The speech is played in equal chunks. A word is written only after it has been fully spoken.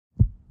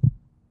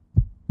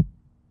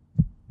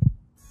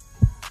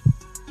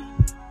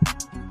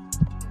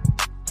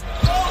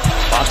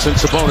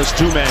Fox and Sabonis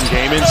two-man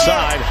game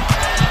inside.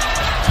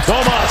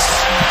 Domas,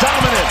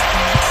 dominant,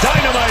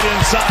 dynamite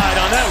inside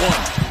on that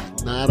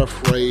one. Not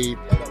afraid,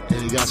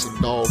 and he got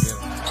some dog in him.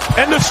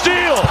 And the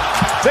steal.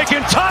 They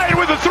can tie it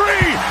with a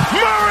three.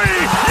 Murray,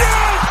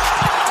 yes!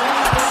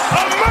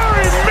 A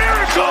Murray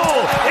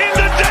miracle in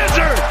the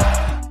desert.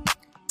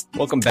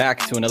 Welcome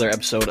back to another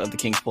episode of the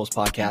Kings Pulse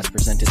podcast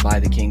presented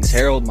by the Kings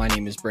Herald. My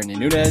name is Brendan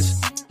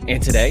Nunez.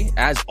 And today,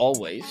 as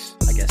always,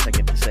 I guess I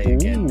get to say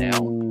again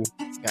now,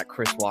 got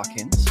Chris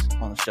Watkins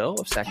on the show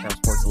of Stacktown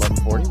Sports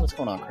 1140. What's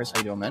going on, Chris? How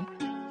you doing, man?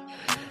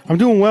 I'm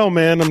doing well,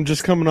 man. I'm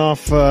just coming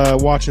off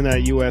watching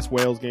that U.S.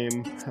 Wales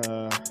game.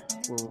 We're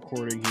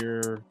recording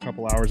here a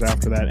couple hours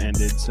after that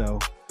ended. So,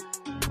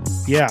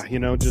 yeah,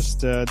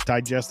 just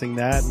digesting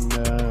that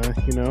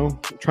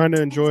and, trying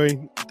to enjoy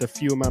the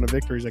few amount of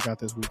victories I got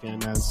this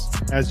weekend.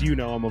 As you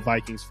know, I'm a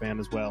Vikings fan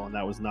as well, and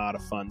that was not a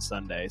fun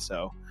Sunday.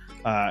 So,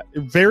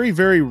 very,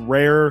 very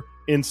rare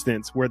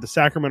instance where the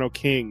Sacramento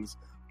Kings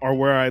are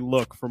where I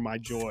look for my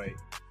joy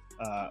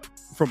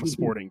from a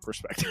sporting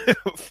perspective.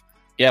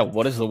 Yeah,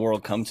 what does the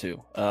world come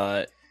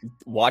to?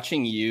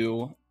 Watching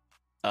you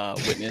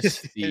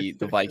witness the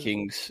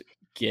Vikings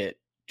get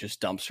just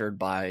dumpstered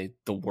by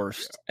the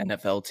worst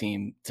NFL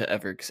team to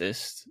ever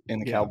exist in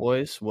the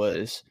Cowboys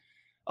was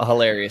a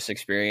hilarious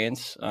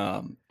experience.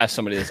 As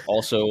somebody that's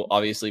also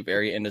obviously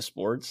very into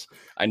sports,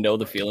 I know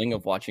the feeling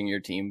of watching your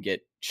team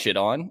get shit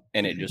on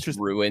and it just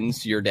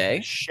ruins your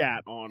day.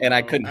 Shat on, and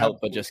I couldn't help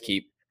but just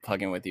keep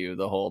fucking with you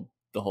the whole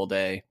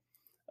day.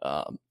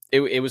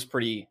 It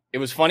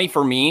was funny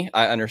for me.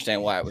 I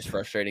understand why it was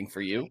frustrating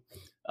for you.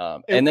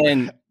 And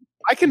then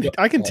I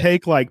can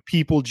take like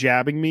people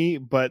jabbing me,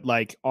 but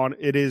like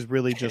it is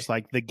really just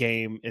like the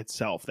game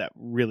itself that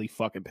really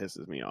fucking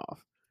pisses me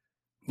off.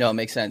 No, it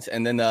makes sense.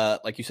 And then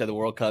like you said, the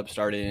World Cup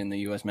started and the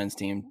U.S. men's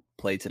team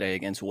played today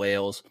against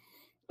Wales.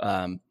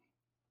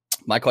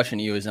 My question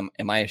to you is,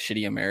 am I a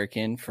shitty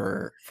American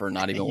for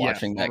not even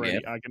watching that game?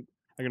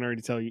 I can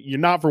already tell you, you're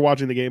not for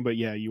watching the game, but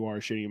yeah, you are a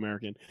shitty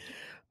American.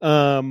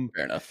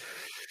 Fair enough.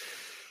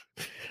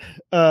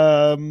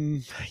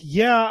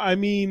 Yeah, I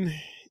mean,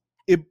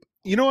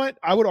 you know what?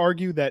 I would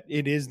argue that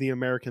it is the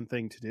American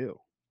thing to do.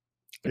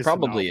 It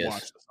probably is.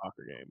 Watch the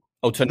soccer game.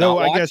 Oh, to not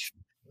watch? I guess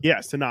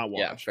yes, to not watch.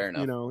 Yeah, fair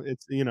enough.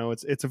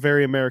 It's a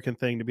very American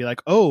thing to be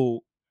like,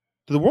 oh,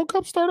 did the World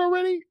Cup start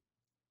already?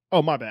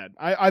 Oh, my bad.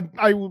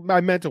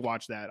 I meant to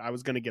watch that. I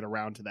was going to get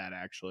around to that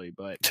actually,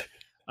 but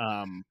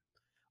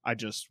I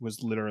just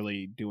was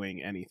literally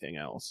doing anything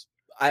else.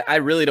 I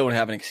really don't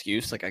have an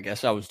excuse. Like, I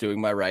guess I was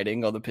doing my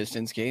writing on the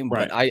Pistons game,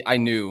 but right. I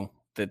knew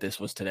that this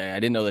was today. I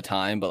didn't know the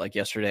time, but like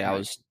yesterday, I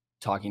was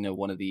talking to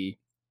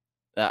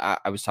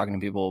I was talking to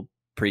people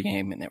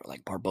pregame, and they were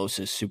like,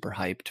 Barbosa's super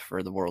hyped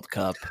for the World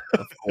Cup,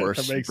 of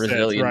course,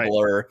 Brazilian sense, right.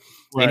 blur,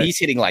 and he's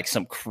hitting like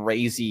some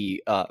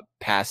crazy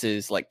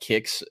passes, like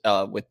kicks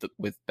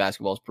with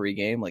basketball's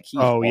pregame. Like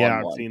he's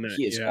I've seen that.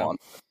 He is on.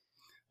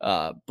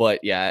 But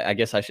yeah, I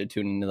guess I should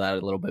tune into that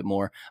a little bit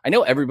more. I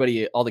know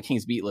all the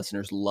Kings Beat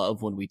listeners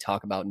love when we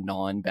talk about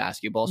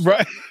non-basketball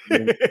stuff.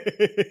 Right.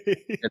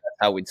 That's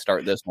how we'd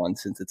start this one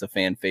since it's a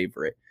fan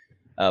favorite.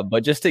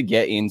 But just to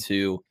get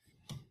into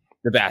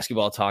the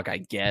basketball talk, I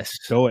guess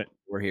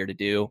we're here to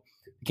do.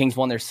 The Kings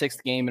won their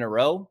 6th game in a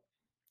row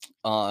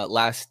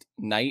last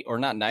night, or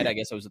not night. I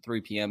guess it was a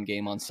 3 p.m.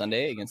 game on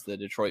Sunday against the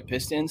Detroit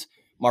Pistons.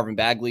 Marvin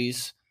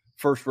Bagley's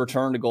first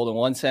return to Golden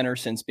One Center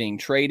since being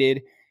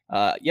traded.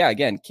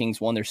 Again,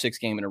 Kings won their 6th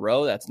game in a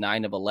row. That's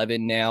 9 of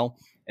 11 now,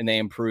 and they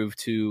improved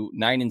to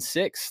 9 and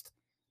 6th.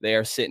 They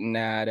are sitting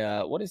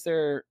at what is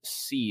their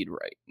seed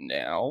right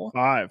now?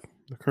 5.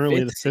 They're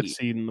currently the 5th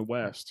seed in the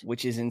West,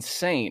 which is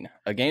insane.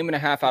 A game and a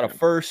half out of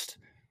 1st,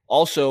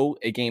 also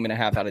a game and a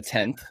half out of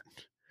 10th.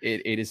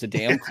 It is a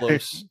damn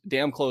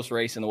close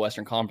race in the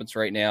Western Conference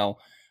right now.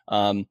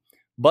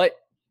 But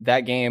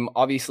that game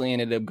obviously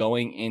ended up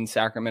going in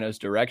Sacramento's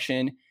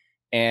direction,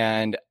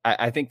 and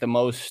I think the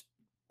most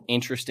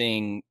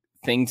interesting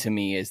thing to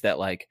me is that,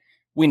 like,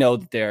 we know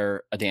that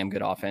they're a damn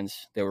good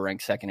offense. They were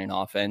ranked 2nd in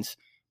offense,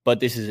 but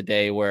this is a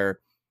day where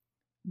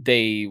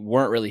they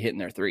weren't really hitting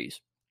their threes.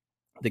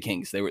 The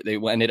Kings, they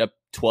ended up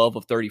 12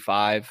 of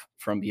 35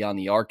 from beyond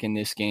the arc in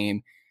this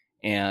game,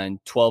 and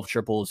 12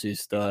 triples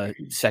is the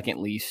second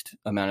least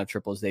amount of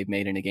triples they've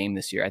made in a game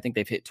this year. I think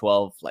they've hit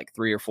 12 like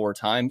 3 or 4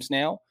 times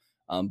now,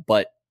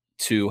 but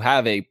to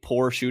have a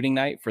poor shooting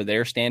night for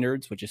their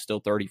standards, which is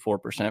still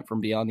 34% from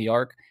beyond the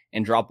arc,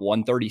 and drop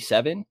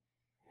 137,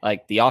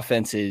 like, the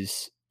offense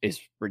is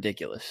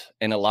ridiculous.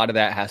 And a lot of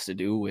that has to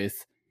do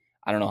with,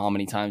 I don't know how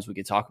many times we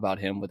could talk about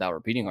him without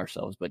repeating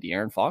ourselves, but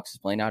De'Aaron Fox is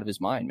playing out of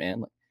his mind,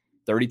 man. Like,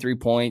 33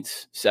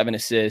 points, 7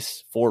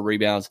 assists, 4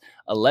 rebounds,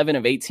 11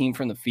 of 18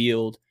 from the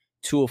field,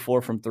 2 of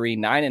 4 from 3,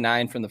 9 of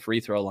 9 from the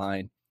free throw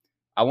line.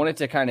 I wanted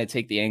to kind of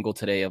take the angle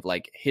today of,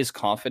 like, his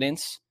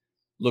confidence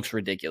looks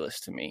ridiculous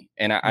to me.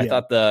 And I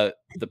thought the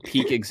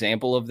peak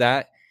example of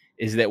that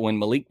is that when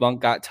Malik Monk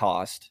got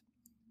tossed,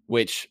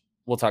 which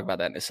we'll talk about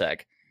that in a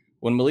sec.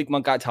 When Malik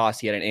Monk got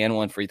tossed, he had an and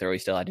one free throw he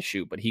still had to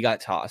shoot, but he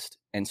got tossed.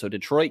 And so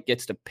Detroit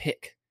gets to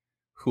pick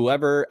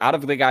whoever out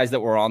of the guys that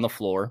were on the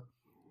floor,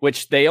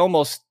 which they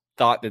almost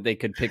thought that they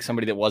could pick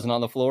somebody that wasn't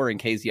on the floor, and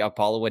KZ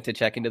Okpala went to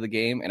check into the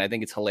game. And I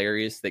think it's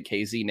hilarious that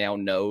KZ now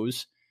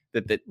knows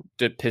that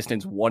the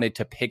Pistons wanted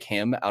to pick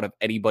him out of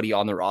anybody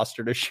on the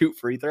roster to shoot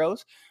free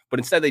throws, but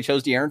instead they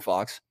chose De'Aaron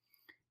Fox.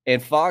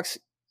 And Fox,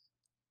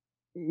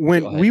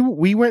 when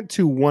we went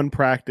to one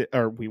practice,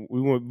 or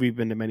we've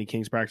been to many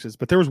Kings practices,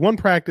 but there was one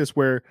practice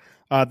where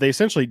they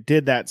essentially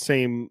did that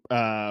same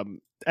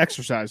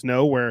exercise,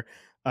 where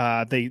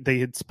they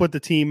had split the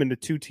team into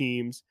two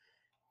teams,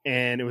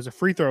 and it was a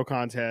free throw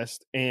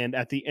contest, and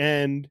at the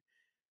end,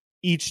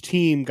 each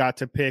team got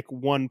to pick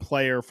one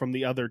player from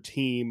the other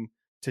team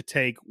to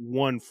take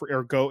one free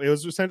or go. It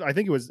was essentially, I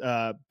think it was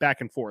back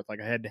and forth, like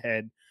a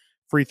head-to-head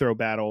free throw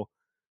battle.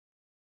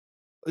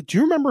 Do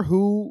you remember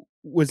who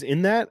was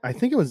in that? I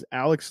think it was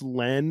Alex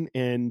Len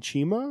and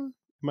Chima.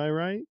 Am I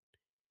right?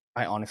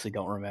 I honestly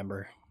don't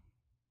remember.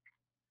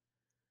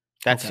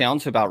 That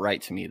sounds about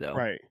right to me, though.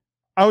 Right.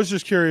 I was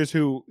just curious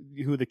who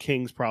the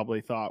Kings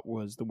probably thought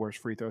was the worst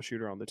free throw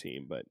shooter on the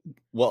team. But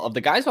of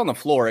the guys on the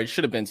floor, it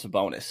should have been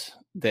Sabonis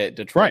that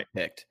Detroit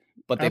picked.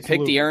 But they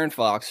picked De'Aaron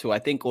Fox, who I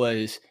think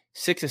was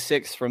 6 of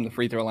 6 from the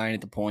free throw line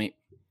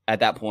at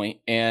that point.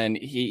 And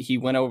he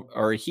went over,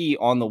 or he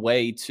on the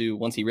way to,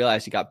 once he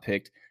realized he got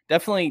picked,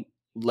 definitely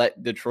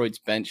let Detroit's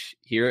bench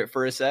hear it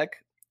for a sec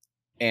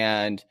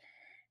and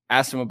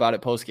asked him about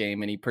it post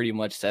game. And he pretty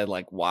much said,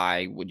 like,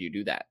 why would you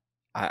do that?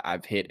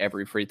 I've hit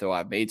every free throw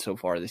I've made so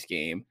far this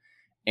game.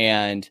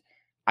 And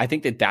I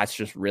think that that's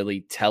just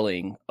really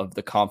telling of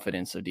the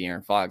confidence of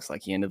De'Aaron Fox.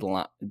 Like, he ended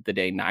the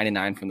day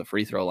 9-9 from the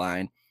free throw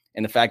line.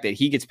 And the fact that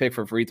he gets picked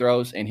for free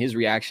throws, and his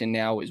reaction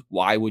now is,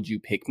 why would you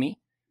pick me?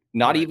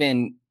 Not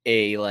even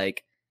a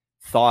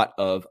thought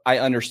of, I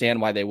understand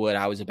why they would.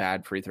 I was a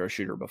bad free throw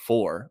shooter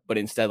before, but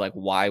instead, like,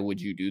 why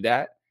would you do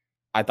that?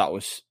 I thought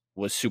was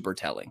super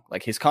telling.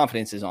 Like, his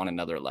confidence is on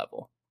another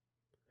level.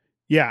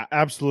 Yeah,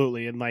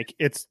 absolutely. And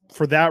it's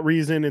for that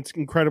reason, it's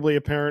incredibly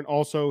apparent.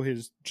 Also,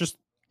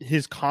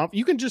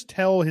 you can just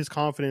tell his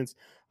confidence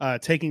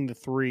taking the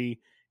three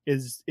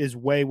is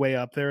way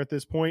up there at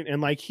this point.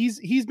 And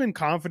he's been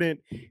confident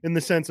in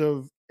the sense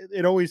of,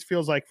 it always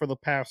feels like for the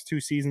past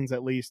 2 seasons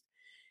at least,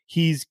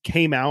 he's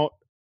came out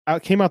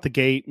the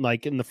gate,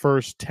 like in the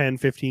first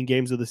 10-15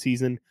 games of the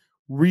season,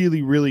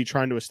 really, really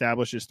trying to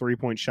establish his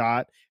 3-point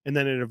shot. And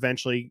then it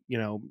eventually,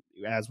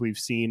 as we've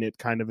seen, it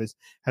kind of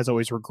has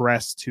always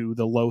regressed to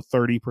the low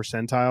 30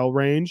 percentile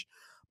range.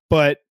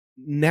 But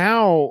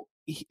now,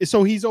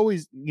 so he's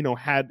always,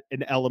 had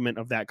an element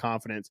of that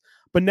confidence.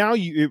 But now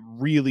it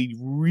really,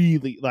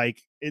 really,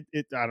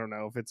 it I don't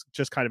know if it's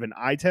just kind of an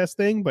eye test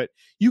thing, but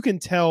you can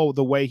tell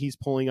the way he's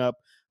pulling up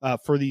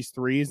for these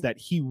threes that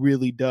he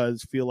really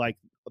does feel like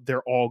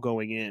they're all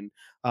going in.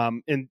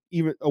 And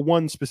even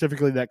one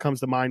specifically that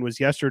comes to mind was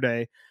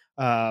yesterday.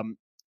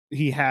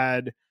 He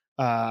got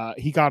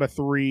a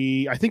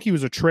three. I think he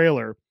was a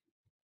trailer,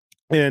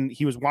 and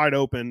he was wide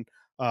open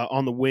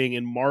on the wing,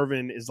 and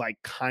Marvin is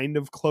kind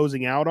of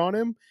closing out on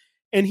him,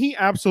 and he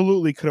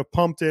absolutely could have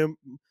pumped him.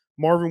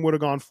 Marvin would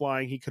have gone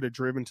flying. He could have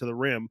driven to the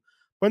rim,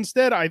 but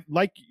instead,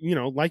 like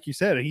you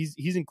said,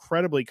 he's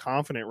incredibly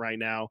confident right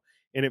now,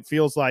 and it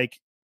feels like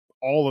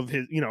all of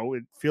his,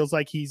 it feels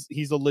like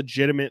he's a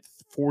legitimate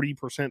 40%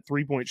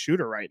 3-point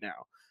shooter right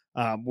now.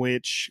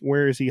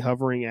 Where is he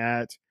hovering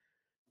at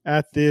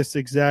this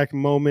exact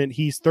moment?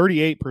 He's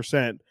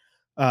 38%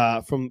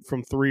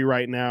 from three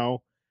right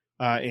now.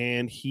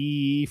 And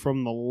he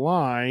from the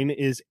line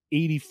is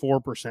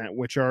 84%,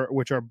 which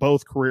are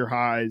both career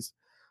highs.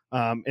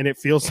 And it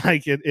feels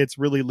like it's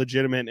really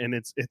legitimate, and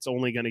it's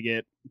only going to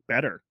get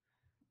better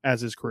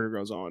as his career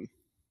goes on.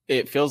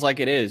 It feels like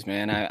it is,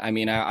 man. I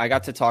mean, I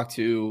got to talk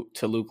to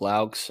Luke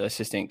Laux,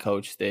 assistant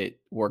coach that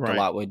worked a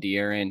lot with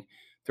De'Aaron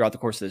throughout the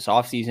course of this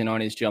offseason on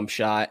his jump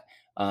shot.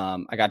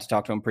 I got to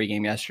talk to him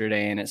pregame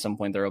yesterday, and at some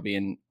point there will be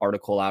an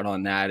article out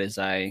on that as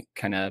I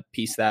kind of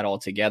piece that all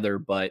together.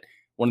 But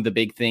one of the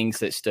big things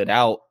that stood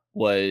out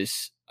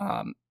was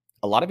a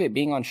lot of it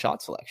being on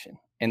shot selection.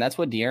 And that's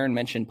what De'Aaron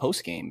mentioned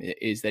postgame,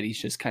 is that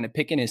he's just kind of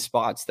picking his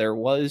spots. There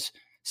was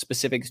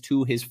specifics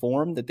to his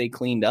form that they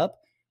cleaned up,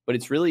 but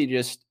it's really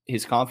just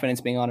his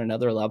confidence being on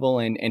another level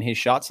and his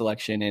shot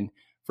selection. And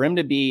for him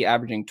to be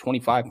averaging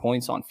 25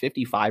 points on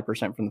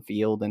 55% from the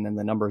field, and then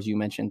the numbers you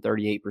mentioned,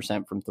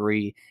 38% from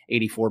three,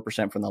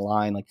 84% from the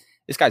line,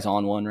 this guy's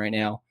on one right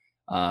now.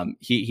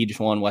 He just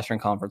won Western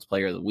Conference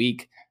Player of the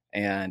Week.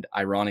 And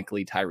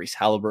ironically, Tyrese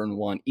Halliburton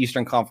won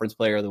Eastern Conference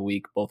Player of the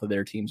Week. Both of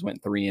their teams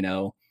went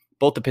 3-0.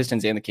 Both the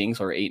Pistons and the Kings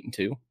are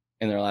 8-2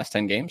 in their last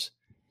 10 games,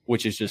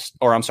 which is just,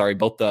 or I'm sorry,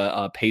 both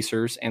the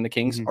Pacers and the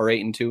Kings are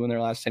 8-2 in their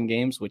last 10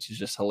 games, which is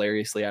just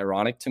hilariously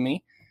ironic to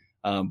me.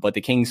 But the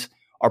Kings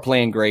are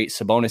playing great.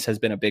 Sabonis has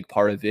been a big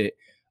part of it.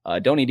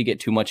 Don't need to get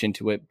too much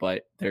into it,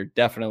 but there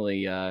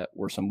definitely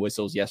were some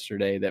whistles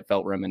yesterday that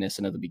felt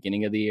reminiscent of the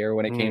beginning of the year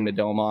when it came to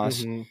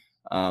Domas.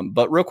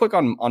 But real quick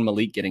on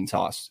Malik getting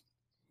tossed.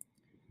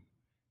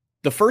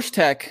 The first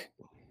tech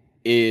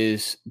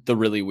is the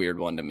really weird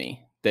one to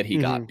me that he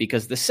got,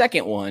 because the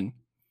second one,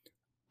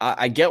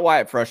 I get why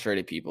it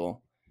frustrated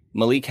people,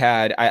 Malik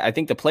had, I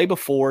think the play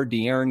before,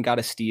 De'Aaron got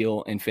a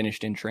steal and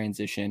finished in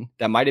transition.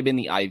 That might have been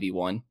the Ivy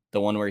one, the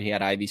one where he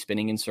had Ivy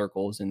spinning in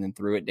circles and then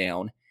threw it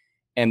down.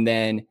 And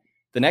then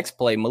the next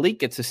play, Malik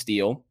gets a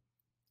steal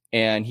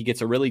and he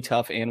gets a really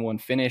tough and one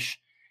finish.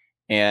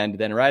 And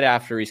then right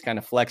after, he's kind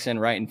of flexing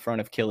right in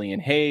front of Killian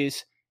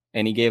Hayes,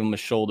 and he gave him a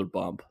shoulder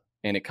bump,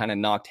 and it kind of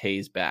knocked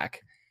Hayes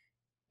back.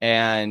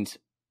 And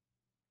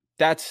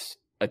that's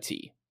a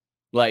T.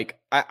 Like,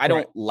 I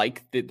don't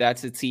like that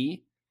that's a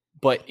T,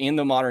 but in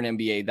the modern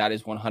NBA, that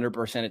is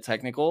 100% a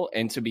technical.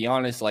 And to be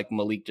honest, like,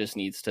 Malik just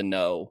needs to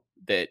know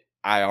that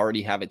I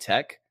already have a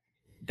tech.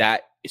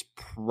 That is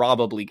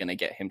probably going to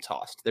get him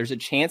tossed. There's a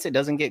chance it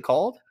doesn't get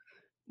called.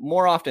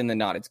 More often than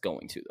not, it's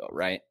going to, though,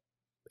 right?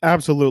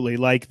 Absolutely.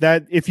 Like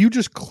that, if you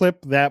just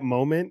clip that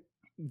moment,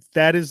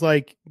 that is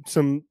like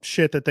some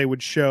shit that they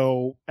would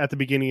show at the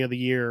beginning of the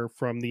year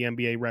from the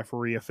NBA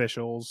referee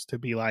officials to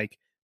be like,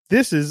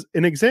 this is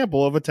an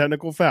example of a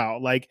technical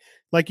foul. Like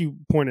you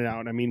pointed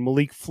out, I mean,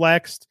 Malik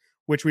flexed,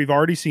 which we've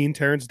already seen.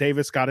 Terrence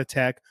Davis got a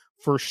tech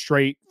for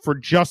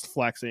just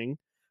flexing.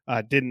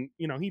 He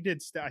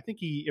did. I think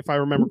if I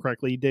remember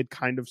correctly, he did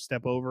kind of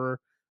step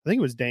over. I think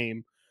it was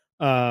Dame.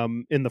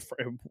 It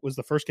was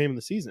the first game of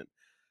the season.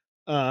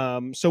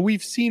 So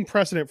we've seen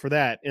precedent for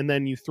that. And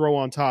then you throw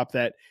on top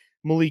that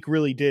Malik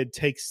really did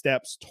take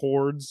steps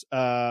towards,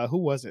 who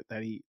was it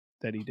that he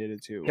did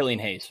it to?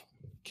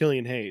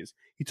 Killian Hayes.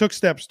 He took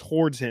steps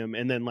towards him.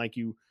 And then, like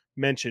you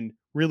mentioned,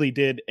 really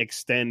did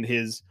extend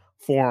his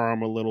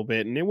forearm a little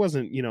bit. And it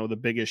wasn't, the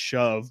biggest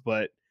shove,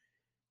 but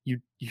you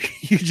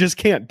just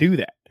can't do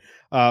that.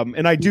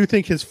 And I do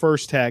think his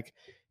first tech,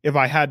 if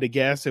I had to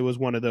guess, it was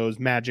one of those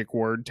magic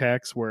word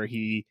techs where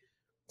he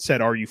said,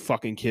 "Are you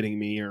fucking kidding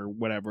me?" or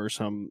whatever,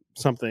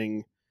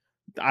 something.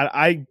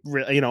 I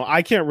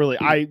can't really.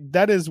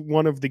 That is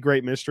one of the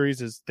great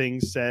mysteries, is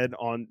things said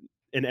on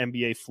an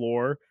NBA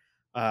floor,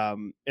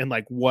 and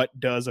like what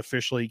does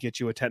officially get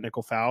you a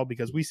technical foul,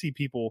 because we see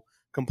people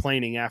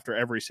complaining after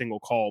every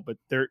single call, but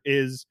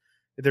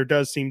there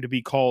does seem to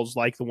be calls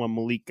like the one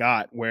Malik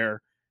got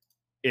where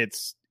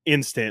it's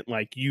instant,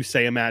 like you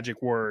say a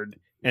magic word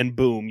and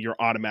boom, you're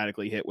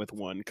automatically hit with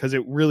one, because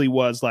it really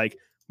was like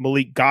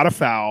Malik got a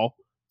foul,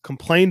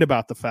 complained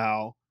about the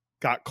foul,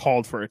 got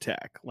called for a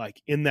tech,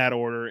 like in that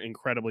order,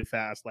 incredibly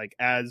fast. Like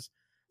as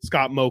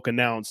Scott Moak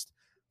announced,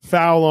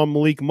 foul on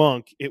Malik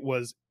Monk, it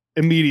was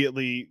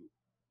immediately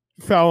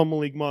foul on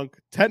Malik Monk,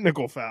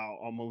 technical foul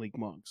on Malik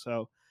Monk.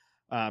 So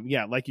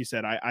like you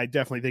said, I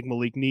definitely think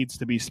Malik needs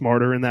to be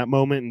smarter in that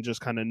moment and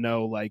just kind of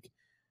know, like,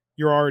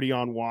 you're already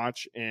on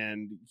watch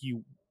and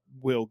you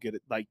will get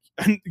it. Like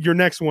your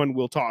next one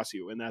will toss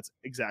you. And that's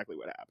exactly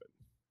what happened.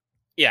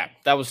 Yeah,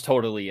 that was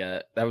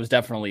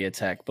definitely a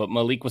tech, but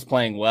Malik was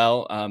playing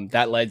well.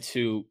 That led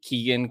to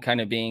Keegan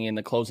kind of being in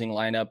the closing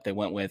lineup. They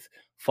went with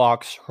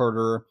Fox,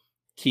 Herter,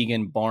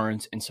 Keegan,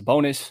 Barnes, and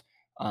Sabonis.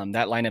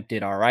 That lineup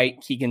did all right.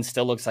 Keegan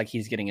still looks like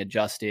he's getting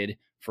adjusted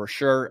for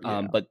sure.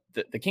 Yeah. But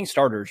the King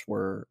starters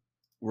were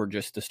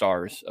just the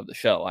stars of the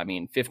show. I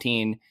mean,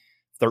 15,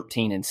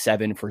 13, and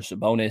 7 for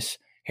Sabonis.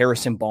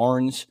 Harrison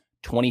Barnes,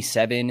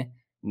 27,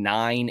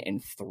 9,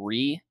 and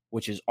 3.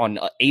 Which is on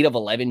 8 of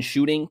 11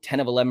 shooting, 10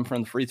 of 11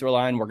 from the free throw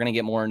line. We're going to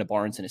get more into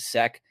Barnes in a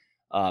sec.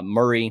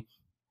 Murray,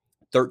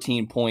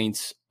 13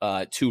 points,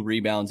 2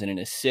 rebounds, and an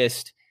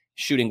assist.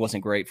 Shooting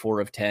wasn't great,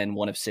 4 of 10,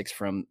 1 of 6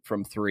 from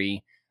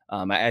 3.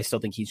 I still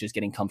think he's just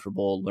getting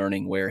comfortable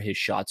learning where his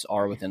shots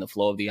are within the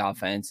flow of the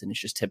offense, and it's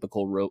just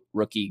typical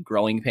rookie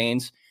growing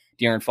pains.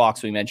 De'Aaron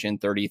Fox, we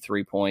mentioned,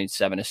 33 points,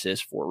 7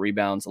 assists, 4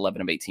 rebounds,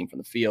 11 of 18 from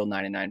the field,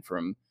 9 and 9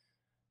 from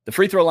the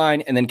free throw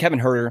line. And then Kevin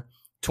Herter,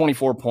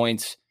 24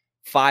 points,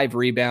 5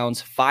 rebounds,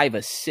 5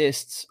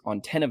 assists on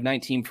 10 of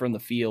 19 from the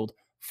field,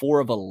 4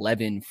 of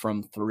 11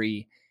 from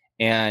 3.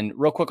 And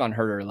real quick on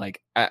Herter,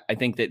 like I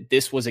think that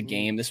this was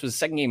the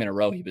second game in a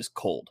row he was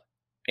cold.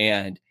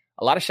 And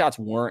a lot of shots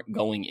weren't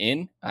going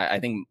in. I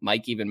think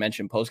Mike even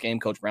mentioned post-game,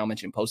 Coach Brown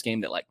mentioned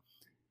post-game that like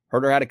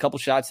Herter had a couple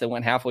shots that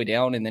went halfway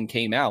down and then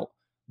came out.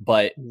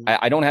 But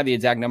I don't have the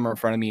exact number in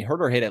front of me.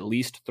 Herter hit at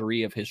least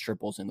 3 of his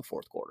triples in the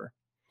fourth quarter.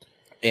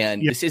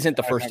 And this isn't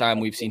the first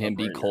time we've seen him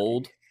be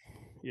cold.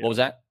 Yeah. What was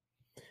that?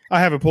 I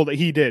haven't pulled it.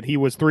 He did. He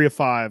was 3 of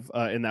 5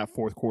 in that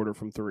fourth quarter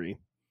from 3.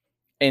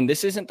 And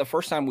this isn't the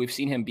first time we've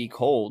seen him be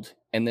cold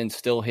and then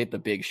still hit the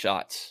big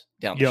shots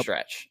down the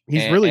stretch.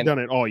 He's really done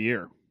it all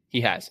year.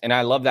 He has. And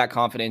I love that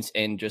confidence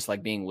and just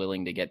like being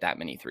willing to get that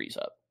many threes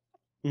up.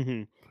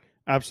 Mm-hmm.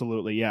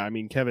 Absolutely. Yeah. I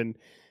mean, Kevin,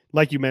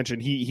 like you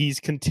mentioned,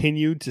 he's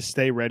continued to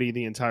stay ready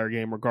the entire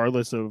game,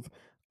 regardless of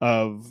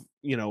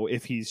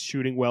if he's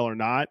shooting well or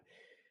not.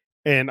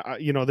 And,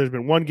 there's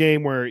been one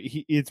game where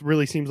it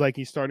really seems like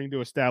he's starting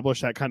to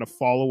establish that kind of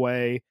fall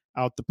away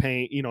out the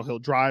paint. He'll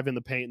drive in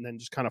the paint and then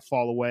just kind of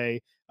fall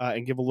away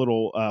and give a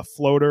little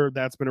floater.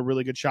 That's been a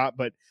really good shot.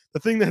 But the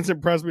thing that's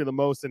impressed me the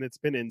most, and it's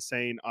been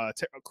insane,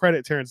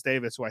 credit Terrence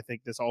Davis, who I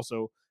think this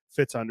also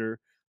fits under,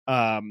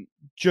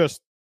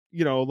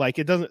 like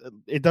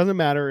it doesn't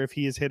matter if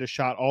he has hit a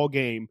shot all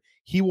game.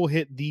 He will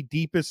hit the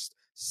deepest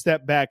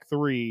step back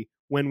 3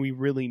 when we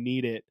really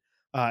need it.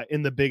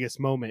 in the biggest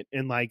moment.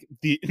 And like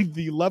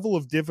the level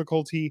of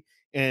difficulty,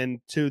 and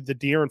to the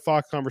De'Aaron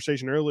Fox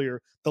conversation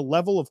earlier, the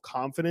level of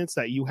confidence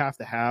that you have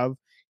to have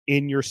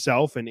in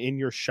yourself and in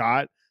your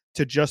shot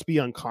to just be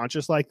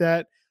unconscious like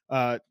that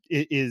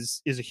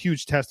is a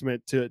huge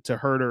testament to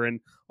Huerter. And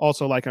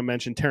also, like I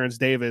mentioned, Terrence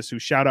Davis, who,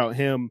 shout out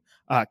him,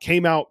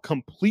 came out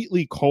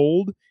completely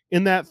cold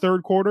in that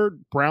third quarter.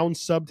 Brown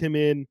subbed him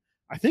in,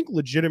 I think,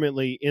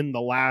 legitimately in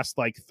the last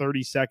like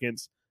 30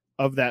 seconds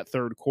of that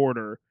third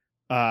quarter.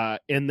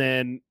 And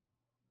then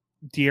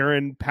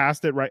De'Aaron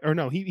passed it right, or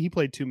no, he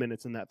played 2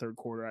 minutes in that third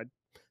quarter. I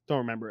don't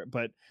remember it,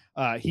 but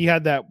he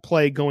had that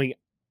play going.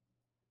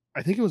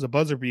 I think it was a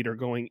buzzer beater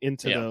going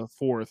into the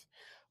fourth,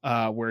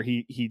 where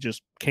he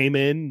just came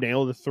in,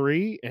 nailed a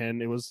three,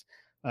 and it was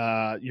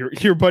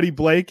your buddy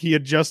Blake. He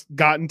had just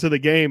gotten to the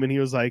game, and he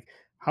was like,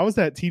 "How is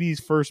that TD's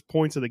first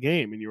points of the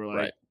game?" And you were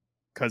like,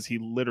 "Because he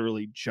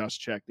literally just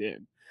checked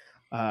in."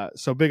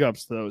 So big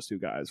ups to those two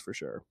guys for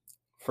sure.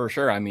 For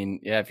sure. I mean,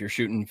 yeah, if you're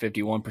shooting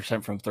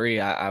 51% from three,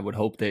 I would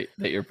hope that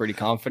you're pretty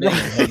confident.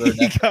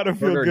 You gotta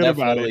feel good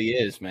about it.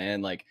 Is,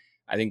 man. Like,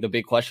 I think the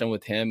big question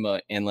with him,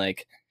 and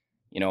like,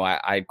 you know,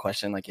 I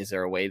question, like, is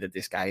there a way that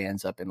this guy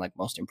ends up in like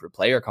most improved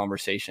player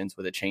conversations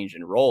with a change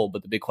in role?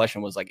 But the big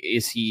question was, like,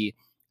 is he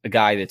a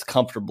guy that's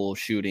comfortable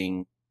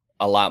shooting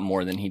a lot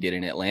more than he did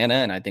in Atlanta?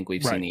 And I think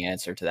we've seen the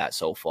answer to that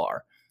so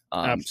far.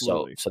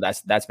 Absolutely. So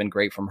that's been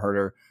great from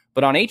Huerter.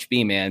 But on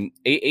HB, man,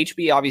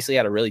 HB obviously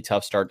had a really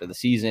tough start to the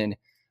season.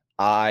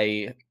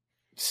 I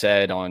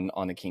said on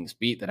the Kings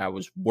beat that I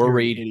was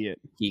worried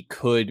he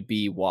could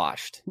be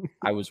washed.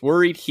 I was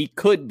worried he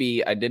could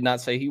be. I did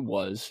not say he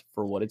was,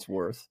 for what it's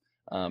worth.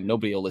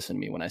 Nobody will listen to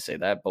me when I say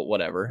that, but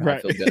whatever. Right.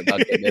 I feel good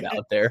about getting it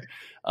out there.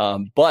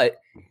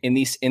 But in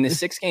this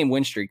 6-game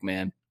win streak,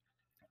 man,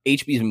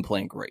 HB's been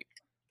playing great.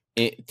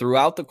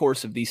 Throughout the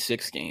course of these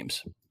 6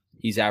 games,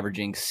 he's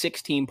averaging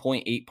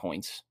 16.8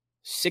 points,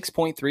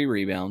 6.3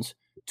 rebounds,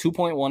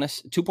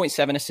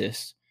 2.7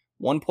 assists,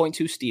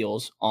 1.2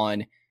 steals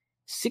on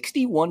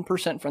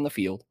 61% from the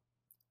field,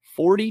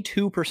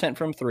 42%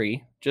 from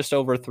three, just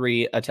over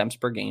 3 attempts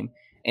per game,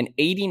 and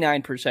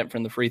 89%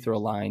 from the free throw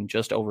line,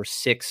 just over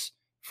 6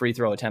 free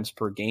throw attempts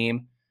per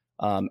game.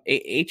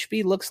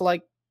 HB looks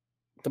like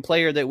the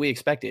player that we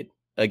expected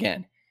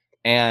again.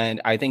 And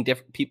I think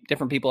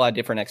different people had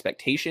different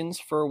expectations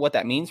for what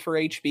that means for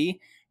HB.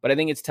 But I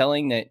think it's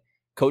telling that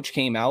Coach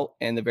came out,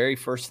 and the very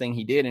first thing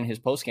he did in his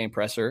post-game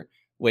presser,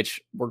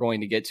 which we're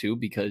going to get to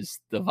because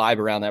the vibe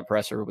around that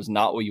presser was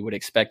not what you would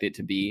expect it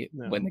to be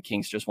when the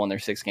Kings just won their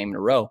 6th game in a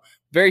row.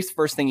 Very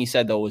first thing he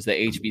said, though, was that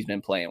HB's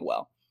been playing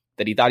well,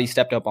 that he thought he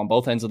stepped up on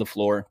both ends of the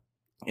floor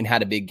and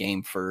had a big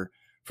game for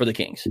the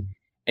Kings.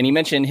 And he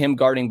mentioned him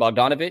guarding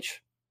Bogdanovic,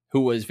 who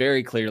was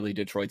very clearly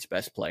Detroit's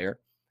best player.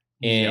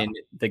 In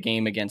the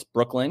game against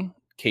Brooklyn,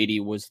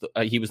 KD was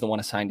he was the one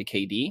assigned to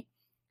KD.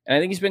 And I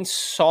think he's been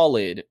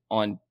solid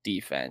on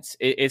defense.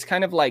 It's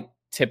kind of like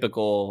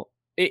typical.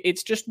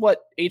 It's just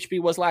what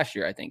HB was last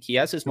year. I think he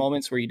has his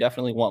moments where you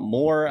definitely want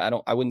more.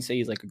 I wouldn't say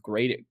he's like a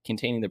great at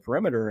containing the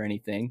perimeter or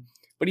anything,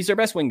 but he's their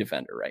best wing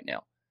defender right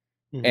now.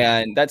 Mm-hmm.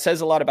 And that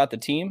says a lot about the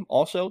team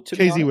also. To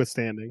KZ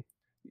withstanding.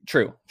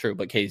 True.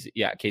 But KZ,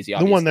 obviously.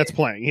 The one that's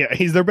playing. Yeah.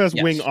 He's their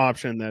best wing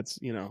option. That's,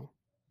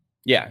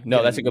 Yeah,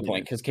 no, that's a good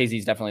point, because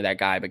KZ's definitely that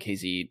guy, but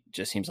KZ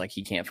just seems like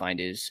he can't find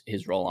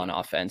his role on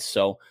offense.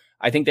 So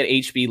I think that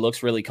HB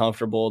looks really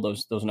comfortable.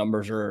 Those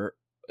numbers are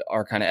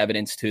kind of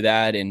evidence to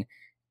that.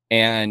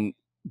 And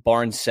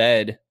Barnes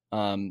said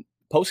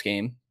post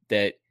game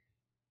that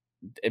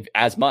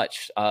as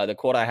much. The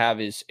quote I have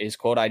is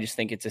quote, "I just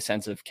think it's a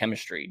sense of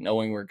chemistry,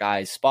 knowing where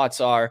guys'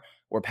 spots are,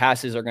 where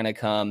passes are going to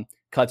come,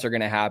 cuts are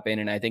going to happen,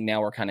 and I think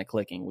now we're kind of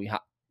clicking. We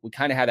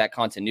kind of have that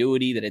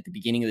continuity that at the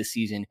beginning of the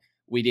season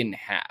we didn't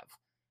have."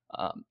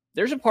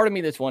 There's a part of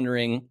me that's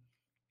wondering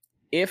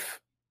if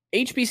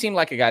HB seemed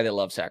like a guy that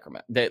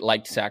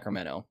liked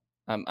Sacramento.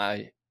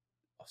 I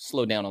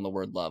slow down on the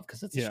word love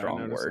because it's a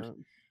strong word,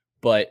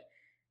 but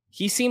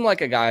he seemed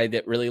like a guy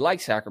that really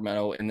liked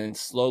Sacramento and then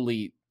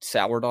slowly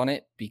soured on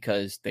it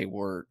because they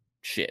were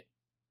shit,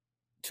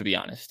 to be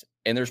honest.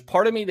 And there's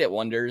part of me that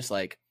wonders,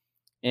 like,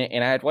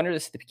 and I had wondered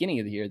this at the beginning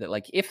of the year, that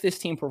like, if this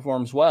team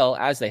performs well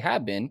as they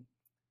have been,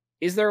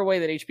 is there a way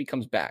that HB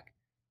comes back?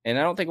 And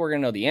I don't think we're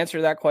going to know the answer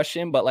to that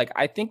question, but like,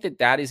 I think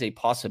that is a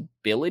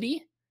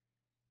possibility,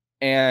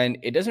 and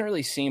it doesn't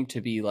really seem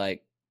to be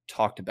like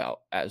talked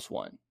about as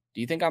one.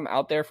 Do you think I'm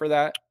out there for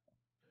that?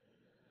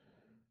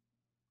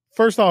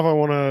 First off, I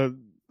want to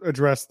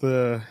address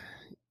the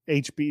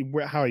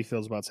HB, how he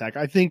feels about Sac.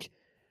 I think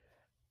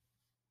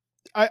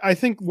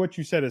what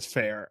you said is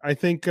fair. I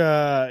think,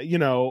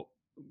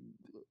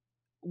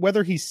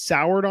 whether he's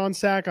soured on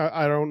Sac,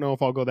 I don't know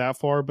if I'll go that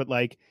far, but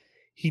like,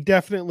 he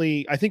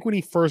definitely, I think when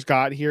he first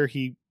got here,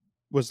 he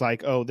was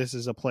like, oh, this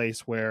is a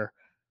place where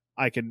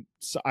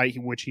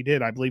which he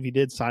did. I believe he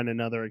did sign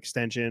another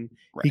extension.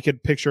 Right. He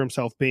could picture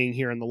himself being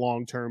here in the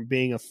long term,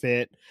 being a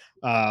fit,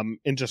 and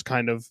just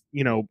kind of,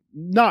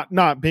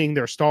 not being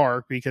their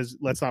star, because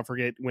let's not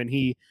forget when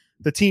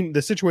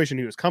the situation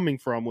he was coming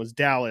from was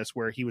Dallas,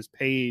 where he was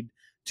paid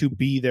to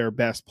be their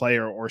best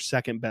player or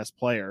second best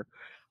player.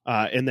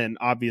 And then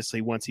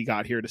obviously once he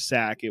got here to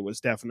Sac, it was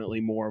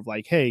definitely more of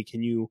like, hey,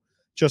 can you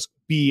just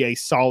be a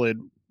solid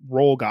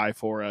role guy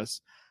for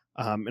us?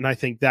 And I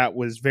think that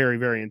was very,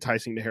 very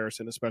enticing to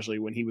Harrison, especially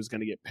when he was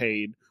going to get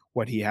paid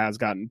what he has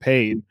gotten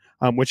paid,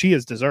 which he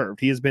has deserved.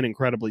 He has been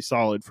incredibly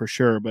solid for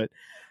sure. But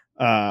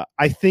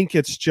I think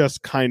it's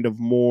just kind of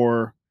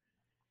more,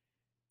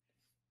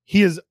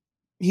 he's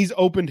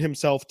opened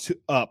himself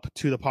up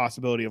to the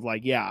possibility of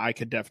like, yeah, I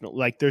could definitely,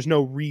 like, there's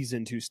no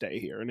reason to stay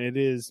here. And it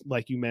is,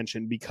 like you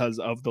mentioned, because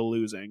of the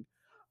losing.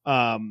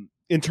 In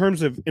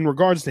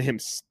regards to him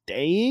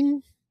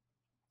staying,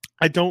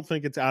 I don't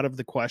think it's out of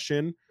the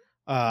question.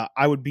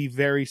 I would be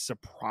very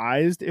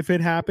surprised if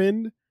it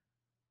happened.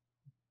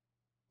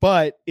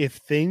 But if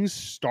things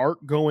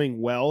start going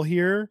well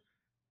here,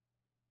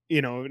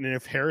 and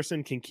if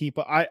Harrison can keep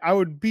up, I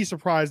would be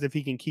surprised if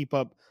he can keep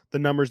up the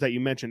numbers that you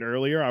mentioned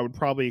earlier. I would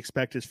probably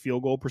expect his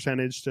field goal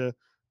percentage to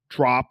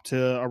drop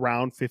to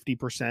around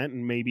 50%,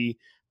 and maybe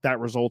that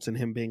results in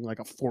him being like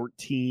a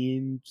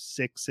 14,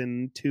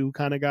 6-2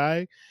 kind of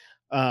guy.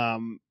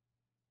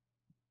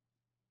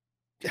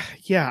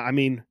 Yeah, I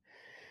mean,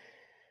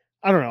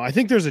 I don't know. I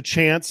think there's a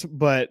chance,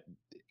 but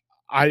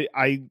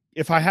I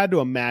if I had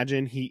to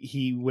imagine,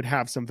 he would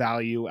have some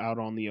value out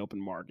on the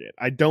open market.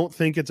 I don't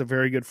think it's a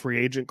very good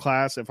free agent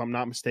class. If I'm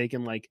not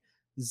mistaken, like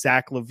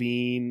Zach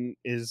LaVine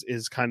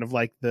is kind of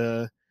like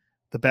the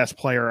best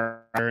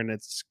player, and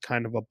it's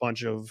kind of a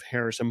bunch of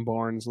Harrison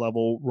Barnes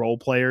level role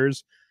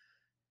players.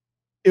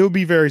 It would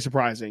be very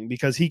surprising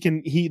because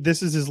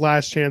this is his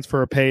last chance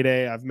for a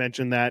payday. I've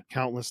mentioned that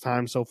countless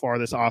times so far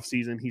this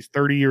offseason. He's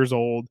 30 years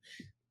old.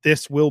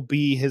 This will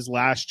be his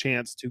last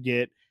chance to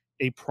get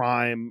a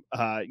prime,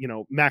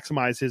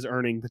 maximize his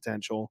earning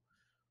potential,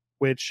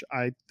 which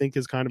I think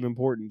is kind of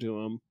important to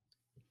him.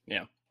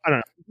 Yeah. I don't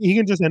know. He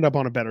can just end up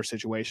on a better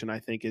situation, I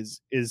think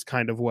is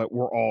kind of what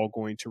we're all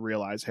going to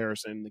realize,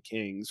 Harrison, the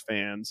Kings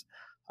fans.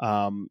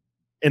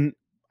 And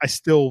I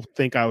still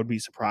think I would be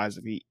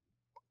surprised if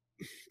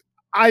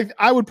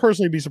I would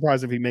personally be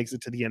surprised if he makes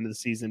it to the end of the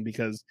season,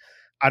 because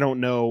I don't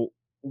know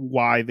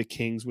why the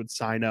Kings would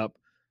sign up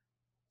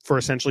for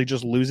essentially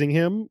just losing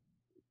him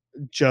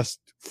just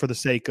for the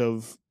sake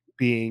of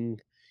being,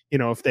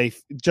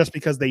 just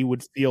because they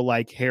would feel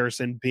like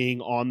Harrison being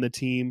on the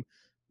team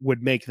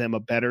would make them a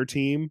better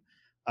team.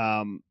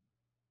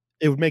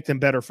 It would make them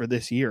better for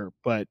this year.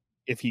 But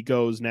if he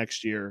goes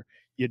next year,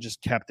 you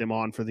just kept him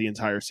on for the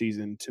entire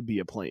season to be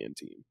a play-in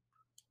team.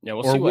 Yeah,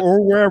 we'll see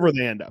or wherever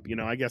they end up.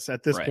 I guess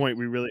at this Right. point,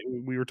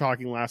 we were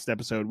talking last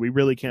episode, we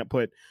really can't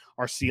put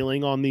our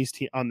ceiling on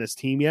this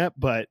team yet,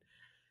 but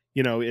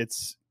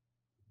it's,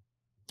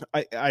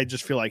 I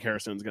just feel like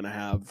Harrison's going to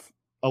have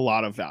a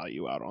lot of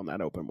value out on that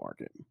open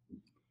market.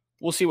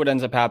 We'll see what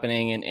ends up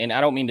happening. And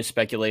I don't mean to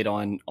speculate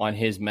on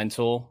his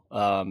mental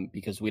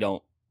because we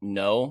don't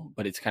know,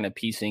 but it's kind of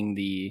piecing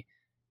the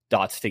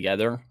dots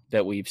together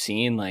that we've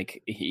seen.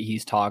 Like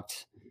he's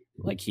talked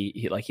like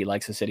he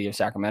likes the city of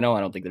Sacramento.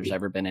 I don't think there's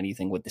ever been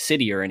anything with the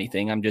city or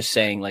anything. I'm just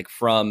saying, like,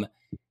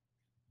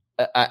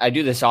 I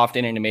do this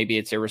often, and maybe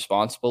it's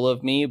irresponsible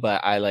of me,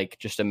 but I like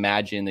just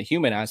imagine the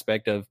human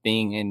aspect of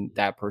being in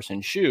that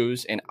person's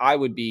shoes. And I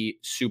would be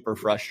super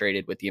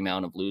frustrated with the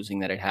amount of losing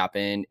that had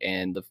happened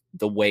and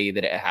the way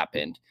that it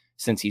happened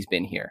since he's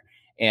been here.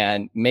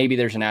 And maybe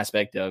there's an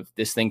aspect of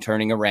this thing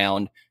turning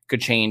around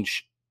could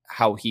change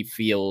how he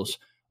feels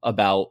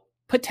about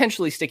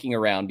potentially sticking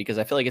around, because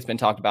I feel like it's been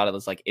talked about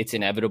as like it's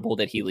inevitable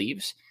that he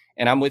leaves.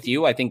 And I'm with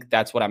you. I think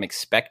that's what I'm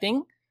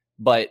expecting.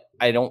 But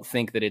I don't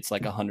think that it's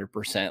like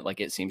 100% like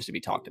it seems to be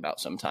talked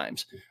about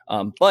sometimes.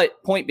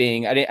 But point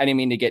being, I didn't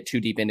mean to get too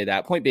deep into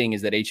that. Point being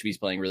is that HV is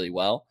playing really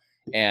well.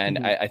 And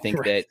I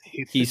think that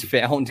he's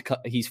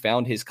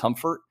found his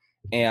comfort.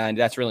 And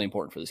that's really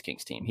important for this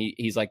Kings team.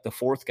 He's like the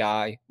fourth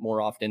guy more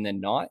often than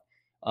not.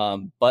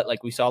 But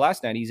like we saw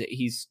last night,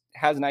 he's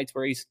has nights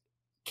where he's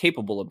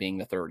capable of being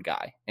the third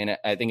guy. And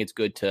I think it's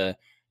good to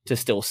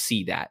still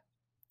see that.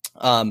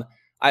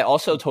 I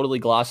also totally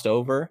glossed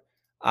over.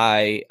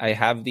 I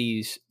have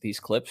these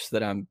clips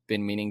that I've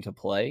been meaning to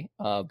play,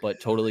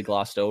 but totally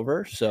glossed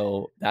over.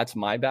 So that's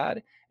my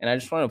bad. And I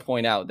just want to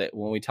point out that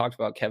when we talked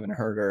about Kevin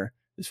Huerter,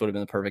 this would have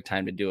been the perfect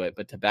time to do it.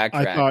 But to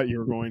backtrack, I thought you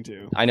were going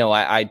to. I know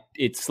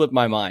it slipped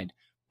my mind.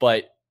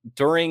 But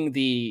during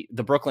the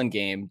Brooklyn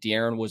game,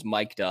 De'Aaron was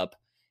mic'd up,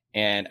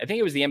 and I think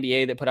it was the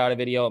NBA that put out a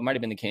video. It might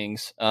have been the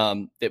Kings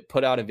that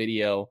put out a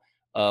video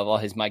of all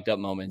his mic'd up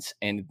moments.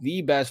 And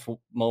the best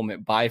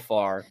moment by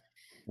far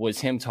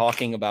was him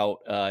talking about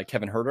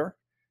Kevin Huerter,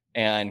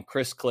 and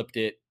Chris clipped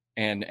it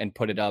and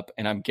put it up.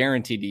 And I'm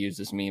guaranteed to use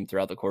this meme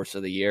throughout the course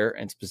of the year,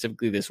 and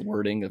specifically this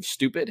wording of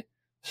stupid.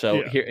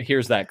 So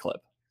here's that clip.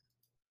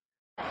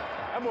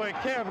 That boy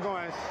Kev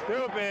going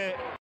stupid.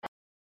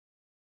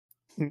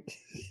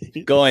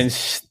 Going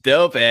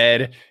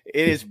stupid.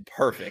 It is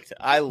perfect.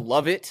 I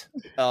love it.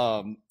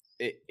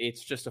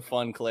 It's just a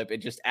fun clip. It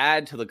just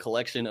adds to the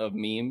collection of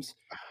memes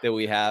that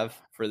we have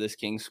for this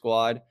Kings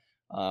squad.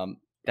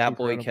 That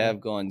boy Kev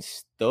going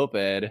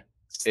stupid.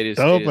 It is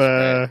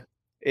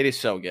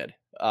so good.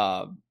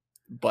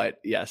 But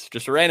yes,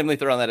 just randomly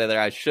throwing that in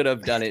there. I should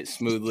have done it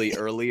smoothly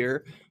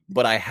earlier,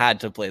 but I had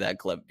to play that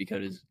clip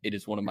because it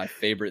is one of my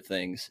favorite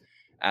things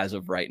as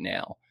of right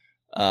now.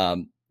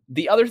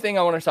 The other thing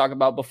I want to talk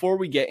about before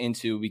we get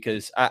into,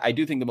 because I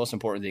do think the most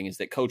important thing is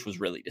that Coach was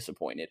really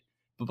disappointed.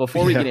 But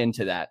before we get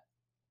into that,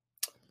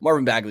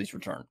 Marvin Bagley's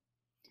return.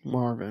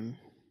 Marvin.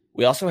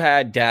 We also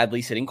had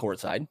Dadley sitting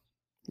courtside.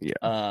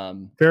 Yeah.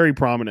 Very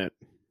prominent.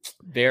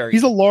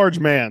 He's a large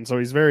man, so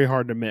he's very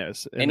hard to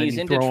miss. And he's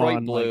in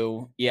Detroit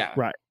blue. Yeah.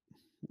 Right.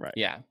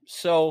 Yeah.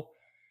 So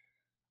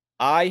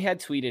I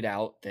had tweeted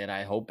out that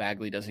I hope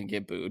Bagley doesn't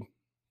get booed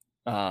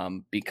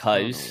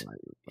because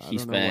he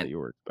spent what you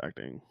were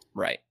expecting.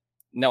 Right.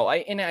 No,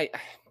 I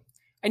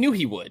knew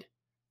he would,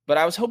 but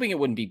I was hoping it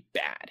wouldn't be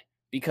bad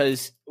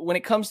because when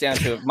it comes down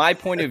to it, my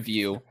point of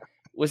view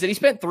was that he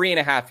spent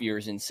 3.5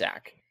 years in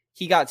SAC.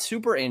 He got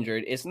super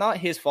injured. It's not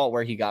his fault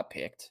where he got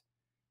picked.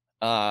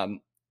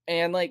 And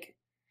like,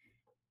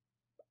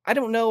 I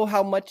don't know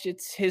how much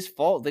it's his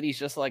fault that he's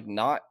just like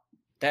not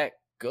that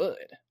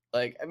good.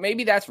 Like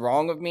maybe that's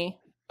wrong of me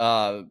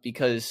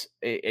because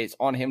it's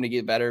on him to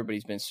get better, but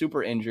he's been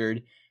super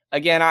injured.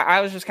 Again,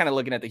 I was just kind of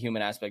looking at the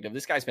human aspect of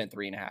this guy spent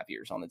 3.5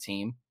 years on the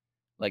team.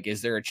 Like,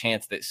 is there a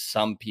chance that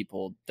some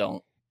people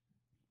don't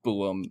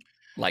boo him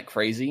like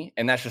crazy?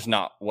 And that's just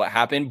not what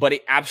happened. But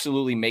it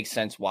absolutely makes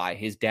sense why.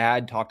 His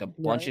dad talked a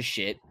bunch of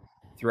shit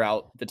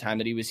throughout the time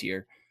that he was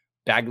here.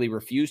 Bagley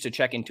refused to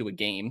check into a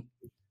game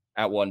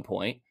at one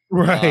point.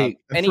 Right.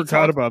 I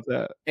forgot about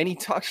that. And he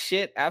talked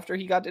shit after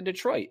he got to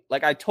Detroit.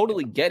 Like, I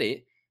totally get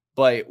it.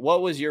 But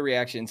what was your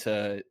reaction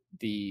to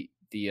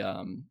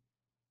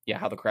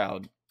how the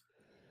crowd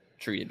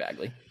treated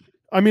Bagley?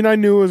 I mean, I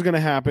knew it was going to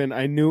happen.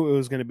 I knew it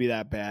was going to be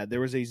that bad. There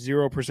was a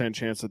 0%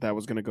 chance that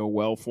was going to go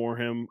well for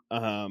him.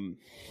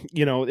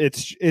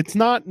 It's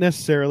not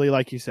necessarily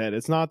like you said.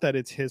 It's not that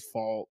it's his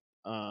fault.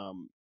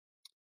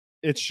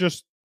 It's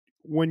just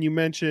when you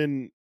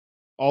mention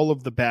all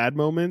of the bad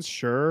moments,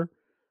 sure.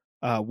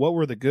 What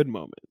were the good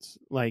moments?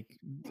 Like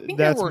that's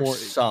there were more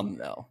some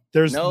though.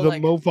 There's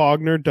Mo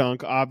Wagner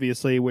dunk,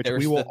 obviously, which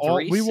we will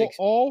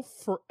all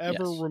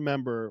forever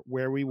remember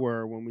where we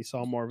were when we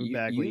saw Marvin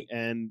Bagley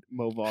and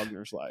Mo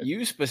Wagner's life.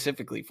 You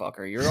specifically,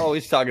 fucker. You're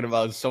always talking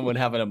about someone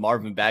having a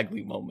Marvin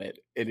Bagley moment,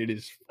 and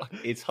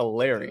it's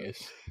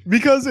hilarious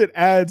because it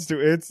adds to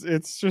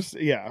it's just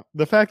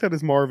the fact that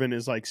his Marvin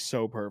is like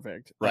so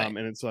perfect, right? And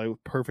it's like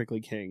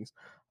perfectly Kings.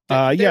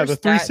 The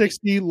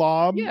 360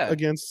 lob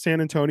against San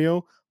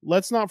Antonio.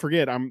 Let's not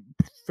forget, I'm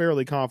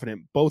fairly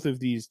confident both of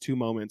these two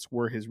moments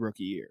were his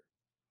rookie year.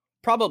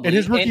 Probably. And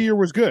his rookie year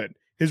was good.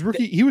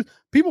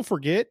 People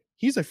forget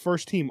he's a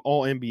first team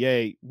all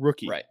NBA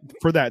rookie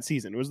for that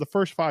season. It was the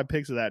first 5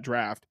 picks of that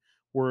draft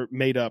were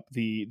made up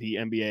the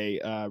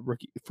NBA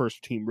rookie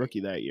first team rookie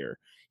that year.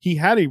 He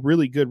had a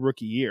really good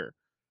rookie year.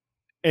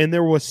 And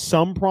there was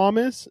some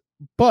promise,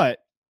 but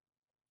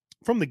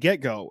from the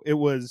get-go, it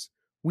was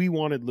we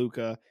wanted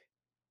Luka.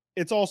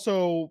 It's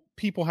also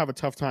people have a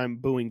tough time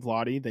booing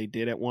Vlade. They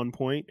did at one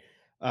point,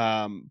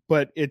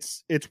 but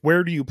it's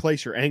where do you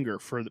place your anger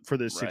for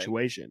this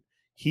situation?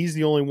 He's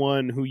the only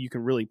one who you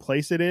can really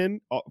place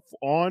it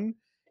on,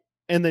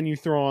 and then you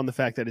throw on the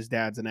fact that his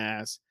dad's an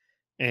ass,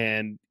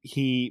 and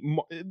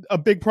a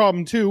big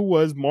problem too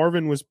was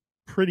Marvin was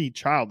pretty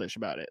childish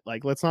about it.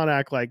 Like, let's not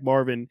act like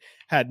Marvin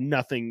had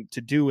nothing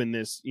to do in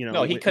this.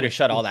 No, he could have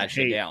shut all that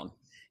shit down.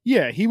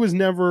 Yeah, he was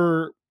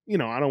never.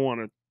 I don't want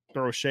to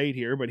throw shade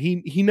here, but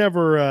he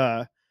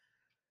never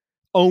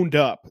owned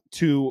up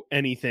to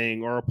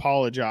anything or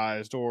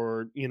apologized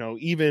or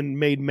even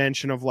made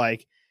mention of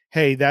like,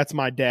 hey, that's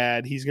my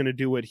dad, he's going to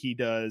do what he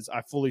does,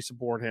 I fully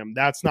support him.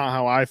 That's not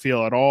how I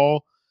feel at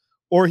all.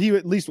 Or he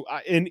at least,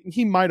 and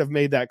he might have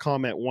made that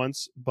comment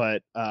once,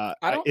 but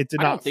it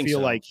did not feel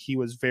like he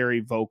was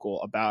very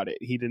vocal about it.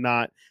 He did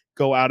not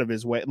go out of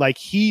his way. Like,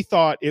 he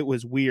thought it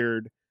was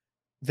weird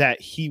that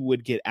he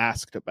would get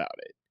asked about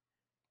it.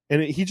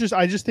 And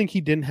I just think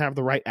he didn't have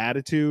the right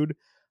attitude.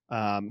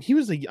 He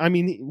was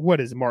what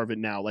is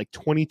Marvin now? Like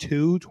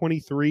 22,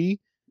 23?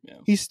 Yeah.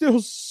 He's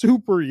still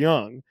super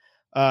young.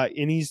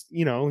 And he's,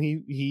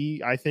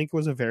 he I think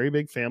was a very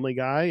big family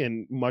guy.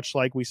 And much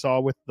like we saw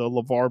with the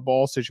LeVar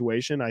Ball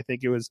situation, I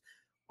think it was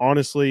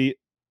honestly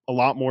a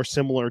lot more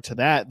similar to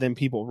that than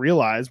people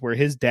realize, where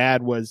his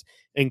dad was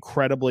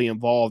incredibly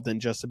involved in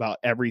just about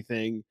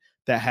everything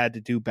that had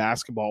to do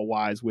basketball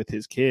wise with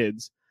his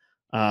kids.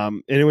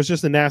 And it was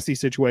just a nasty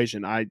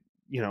situation.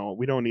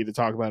 We don't need to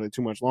talk about it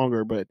too much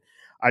longer, but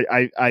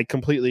I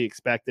completely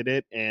expected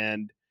it.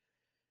 And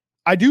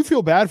I do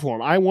feel bad for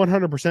him. I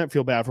 100%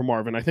 feel bad for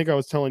Marvin. I think I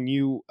was telling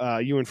you,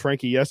 you and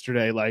Frankie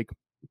yesterday, like,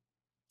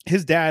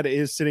 his dad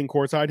is sitting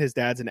courtside. His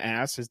dad's an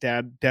ass. His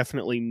dad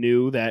definitely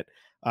knew that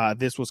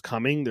this was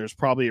coming. There's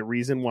probably a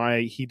reason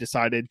why he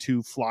decided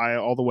to fly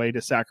all the way to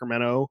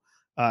Sacramento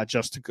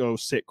just to go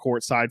sit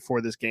courtside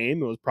for this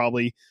game. It was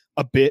probably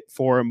a bit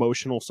for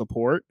emotional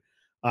support.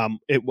 I'm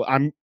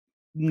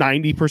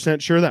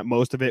 90% sure that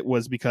most of it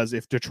was because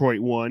if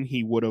Detroit won,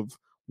 he would have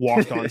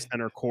walked on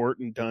center court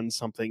and done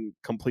something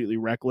completely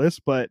reckless.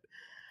 But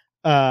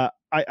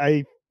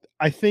I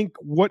think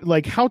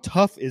how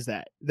tough is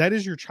that? That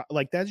is your child,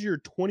 like that's your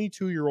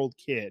 22-year-old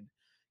kid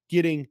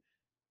getting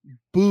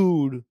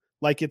booed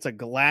like it's a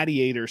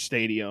gladiator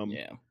stadium.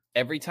 Yeah.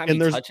 Every time he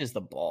touches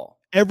the ball.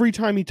 Every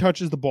time he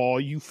touches the ball,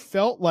 you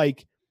felt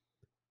like,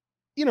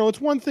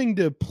 it's one thing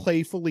to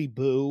playfully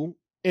boo,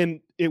 and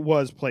it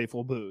was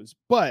playful boos,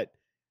 but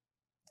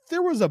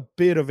there was a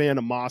bit of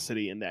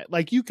animosity in that.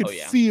 Like you could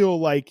feel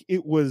like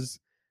it was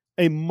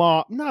a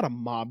mob, not a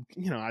mob.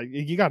 I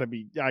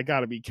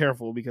gotta be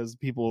careful because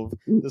people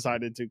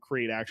decided to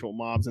create actual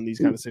mobs in these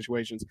kind of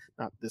situations.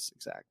 Not this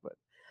exact, but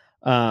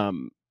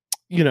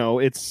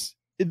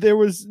there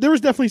was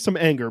definitely some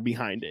anger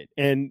behind it,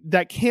 and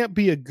that can't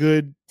be a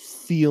good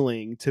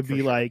feeling to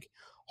be like,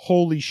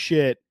 holy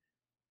shit.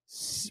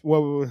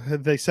 Well,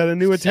 they set a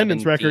new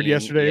attendance record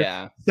yesterday.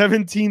 Yeah.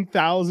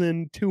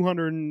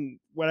 17,200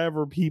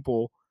 whatever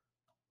people,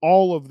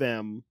 all of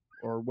them,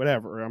 or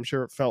whatever, I'm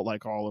sure it felt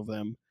like all of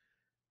them,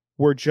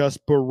 were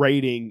just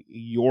berating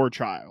your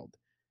child.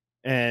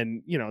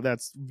 And,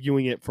 that's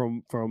viewing it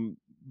from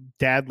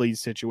Dadley's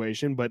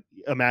situation, but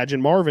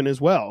imagine Marvin as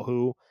well,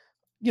 who,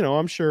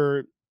 I'm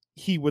sure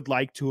he would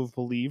like to have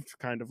believed,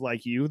 kind of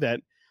like you,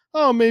 that,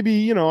 oh,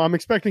 maybe, I'm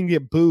expecting to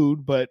get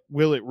booed, but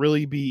will it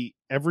really be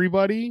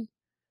everybody?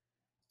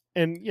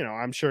 And,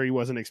 I'm sure he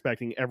wasn't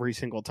expecting every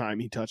single time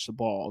he touched the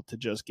ball to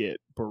just get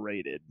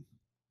berated.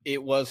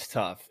 It was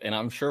tough. And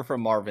I'm sure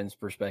from Marvin's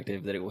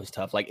perspective that it was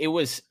tough. Like it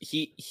was,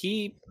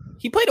 he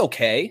played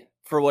okay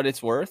for what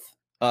it's worth.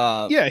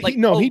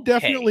 He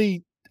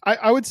definitely,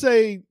 I would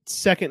say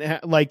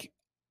second, like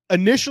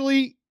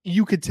initially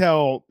you could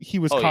tell he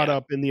was caught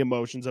up in the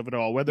emotions of it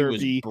all, whether it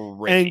be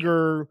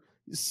anger,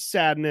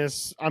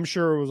 sadness. I'm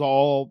sure it was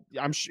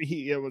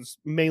it was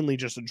mainly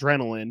just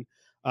adrenaline.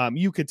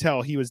 You could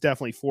tell he was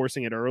definitely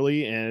forcing it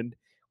early, and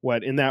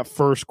in that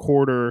first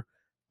quarter,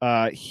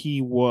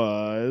 he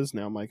was,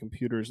 now my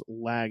computer's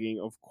lagging,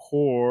 of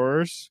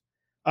course.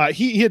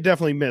 He had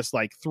definitely missed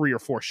like 3 or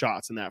 4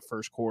 shots in that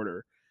first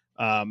quarter.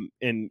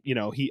 And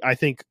I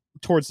think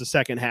towards the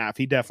second half,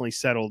 he definitely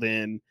settled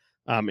in,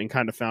 and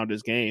kind of found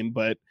his game.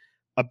 But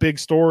a big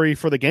story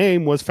for the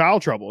game was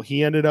foul trouble.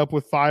 He ended up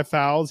with 5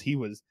 fouls. He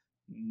was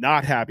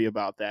not happy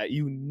about that.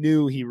 You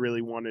knew he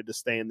really wanted to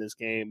stay in this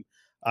game.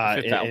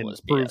 And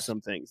prove some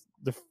things.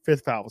 The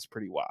 5th foul was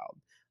pretty wild.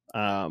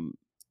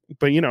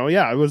 But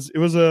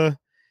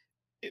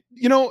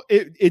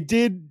it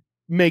did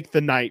make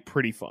the night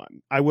pretty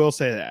fun. I will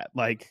say that.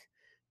 Like,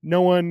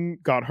 no one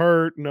got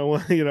hurt. No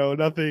one,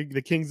 nothing.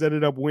 The Kings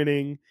ended up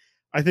winning.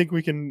 I think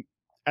we can,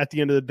 at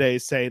the end of the day,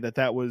 say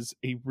that was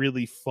a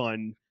really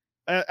fun,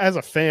 as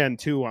a fan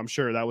too, I'm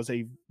sure that was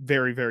a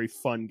very, very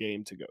fun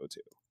game to go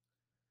to.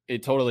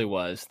 It totally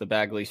was. The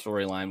Bagley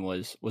storyline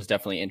was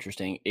definitely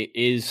interesting. It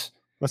is.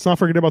 Let's not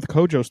forget about the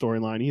Kojo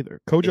storyline either.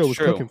 Kojo was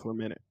cooking for a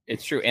minute.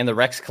 It's true. And the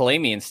Rex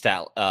Kalamian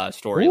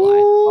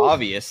storyline,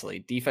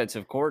 obviously.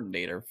 Defensive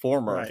coordinator,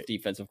 former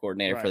defensive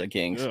coordinator for the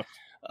Kings.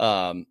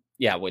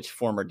 Which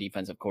former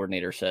defensive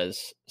coordinator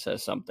says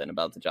something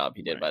about the job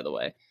he did, by the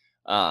way.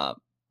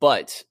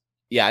 But,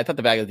 I thought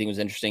the Bagley thing was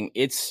interesting.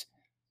 It's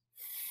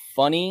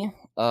funny.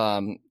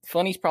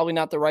 Funny's probably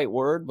not the right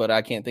word, but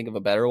I can't think of a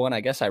better one.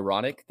 I guess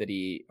ironic that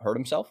he hurt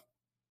himself.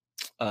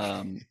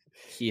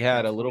 He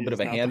had a little bit of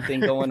a hand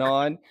thing going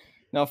on.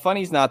 No,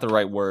 funny's not the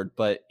right word,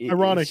 but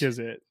ironic is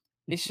it?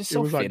 It's just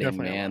so fitting,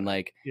 man.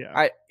 Ironic.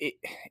 Like,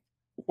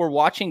 we're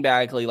watching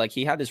Bagley. Like,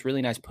 he had this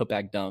really nice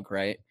putback dunk,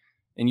 right?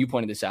 And you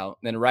pointed this out.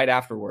 And then right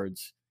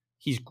afterwards,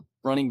 he's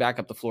running back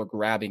up the floor,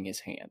 grabbing his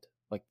hand,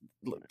 like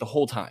the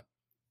whole time.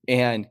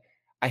 And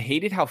I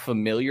hated how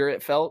familiar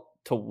it felt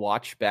to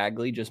watch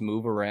Bagley just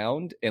move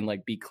around and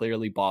like be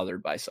clearly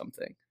bothered by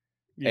something.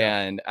 Yeah.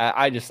 And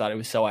I just thought it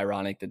was so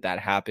ironic that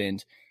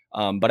happened.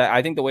 But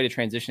I think the way to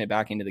transition it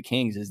back into the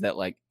Kings is that,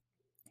 like,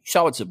 you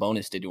saw what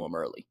Sabonis did to him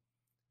early.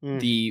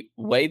 The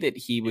way that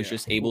he was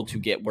just able to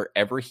get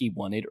wherever he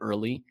wanted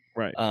early.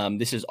 Right.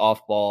 This is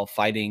off ball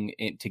fighting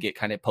to get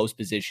kind of post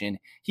position.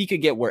 He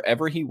could get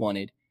wherever he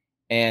wanted.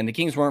 And the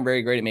Kings weren't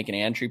very great at making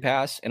an entry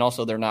pass. And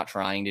also they're not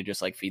trying to just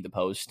like feed the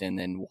post and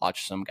then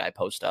watch some guy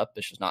post up.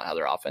 That's just not how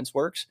their offense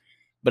works.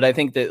 But I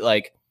think that,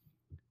 like,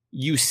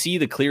 you see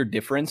the clear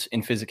difference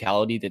in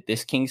physicality that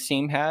this Kings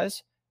team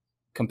has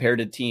compared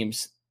to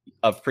teams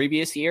of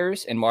previous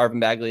years. And Marvin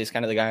Bagley is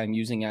kind of the guy I'm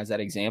using as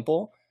that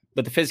example.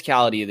 But the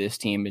physicality of this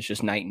team is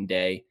just night and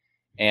day.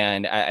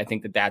 And I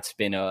think that that's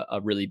been a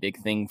really big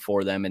thing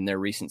for them in their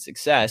recent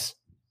success.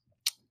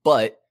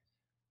 But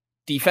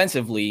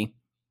defensively,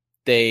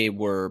 they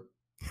were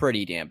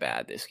pretty damn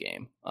bad this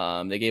game.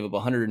 They gave up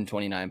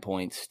 129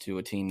 points to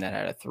a team that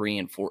had a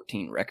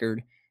 3-14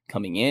 record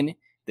coming in.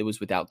 That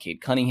was without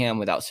Cade Cunningham,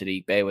 without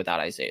Saddiq Bey,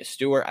 without Isaiah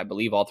Stewart. I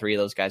believe all 3 of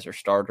those guys are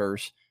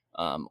starters,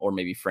 or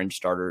maybe fringe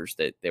starters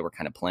that they were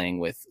kind of playing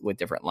with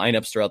different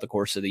lineups throughout the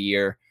course of the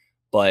year.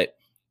 But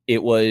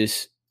it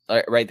was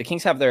right. The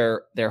Kings have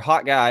their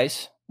hot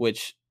guys,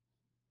 which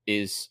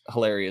is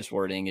hilarious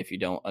wording if you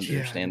don't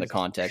understand the is.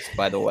 context,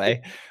 by the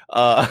way.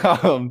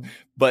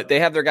 But they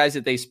have their guys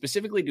that they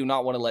specifically do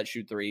not want to let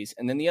shoot threes.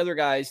 And then the other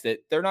guys that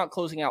they're not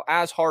closing out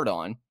as hard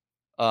on,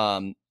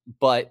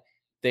 but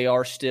they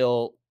are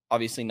still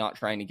obviously not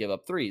trying to give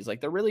up threes.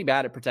 Like, they're really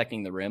bad at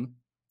protecting the rim.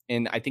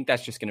 And I think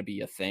that's just going to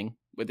be a thing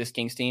with this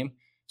Kings team.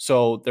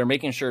 So they're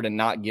making sure to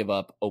not give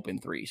up open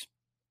threes.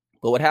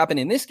 But what happened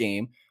in this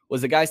game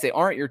was the guys that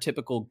aren't your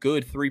typical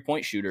good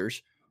 3-point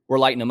shooters were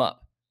lighting them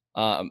up.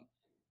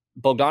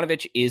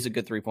 Bogdanovic is a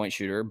good 3-point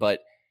shooter, but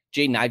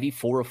Jaden Ivey,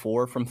 4 of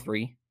 4 from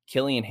 3.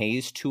 Killian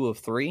Hayes, 2 of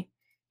 3.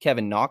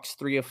 Kevin Knox,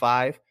 3 of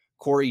 5.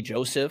 Corey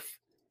Joseph,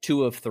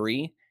 2 of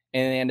 3.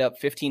 And they end up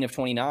 15 of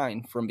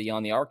 29 from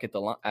beyond the arc at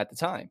the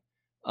time.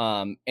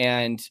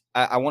 And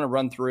I want to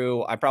run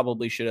through, I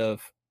probably should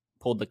have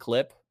pulled the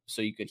clip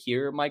so you could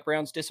hear Mike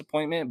Brown's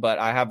disappointment, but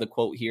I have the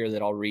quote here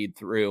that I'll read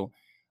through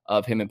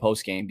of him in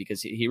post game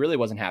because he really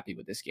wasn't happy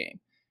with this game.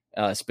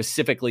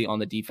 Specifically on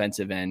the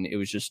defensive end, it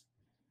was just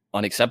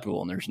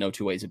unacceptable, and there's no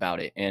two ways about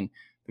it. And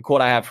the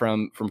quote I have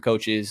from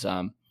coach is,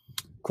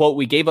 quote,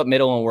 "We gave up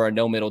middle and we're a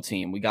no middle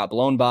team. We got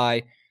blown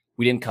by.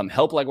 We didn't come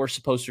help like we're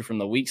supposed to from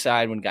the weak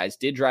side when guys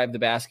did drive the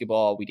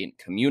basketball. We didn't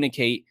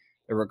communicate.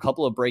 There were a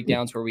couple of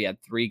breakdowns where we had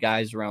 3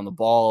 guys around the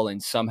ball,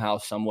 and somehow,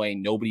 some way,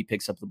 nobody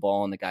picks up the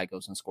ball and the guy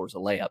goes and scores a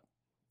layup.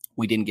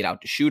 We didn't get out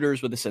to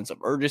shooters with a sense of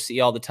urgency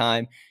all the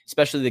time,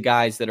 especially the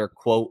guys that are,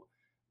 quote,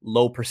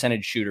 low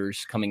percentage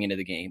shooters coming into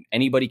the game.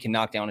 Anybody can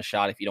knock down a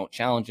shot if you don't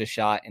challenge a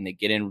shot, and they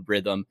get in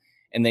rhythm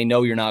and they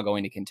know you're not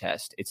going to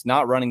contest. It's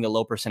not running the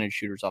low percentage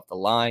shooters off the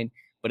line,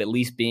 but at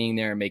least being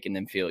there and making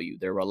them feel you.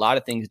 There were a lot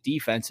of things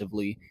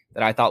defensively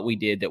that I thought we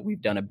did that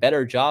we've done a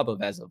better job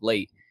of as of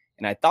late.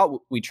 And I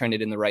thought we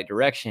trended in the right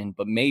direction,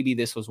 but maybe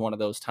this was one of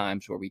those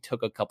times where we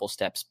took a couple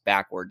steps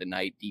backward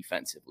tonight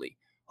defensively.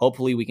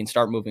 Hopefully we can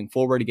start moving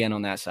forward again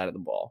on that side of the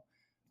ball."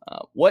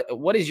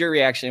 What is your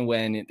reaction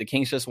when the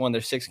Kings just won their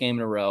 6th game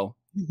in a row,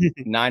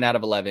 9 out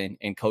of 11,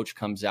 and coach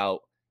comes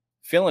out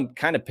feeling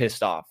kind of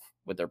pissed off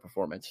with their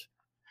performance?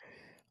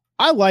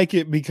 I like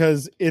it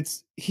because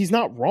he's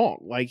not wrong.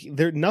 Like,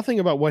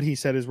 nothing about what he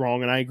said is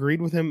wrong. And I agreed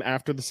with him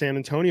after the San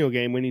Antonio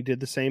game when he did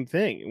the same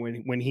thing.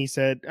 When he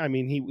said, I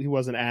mean, he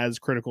wasn't as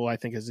critical, I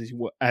think,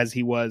 as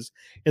he was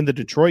in the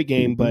Detroit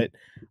game. But,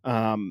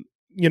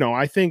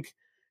 I think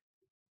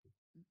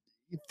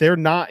they're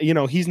not,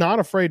 he's not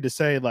afraid to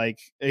say,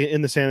 like,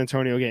 in the San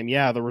Antonio game,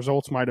 yeah, the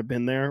results might have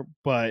been there,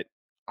 but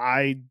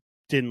I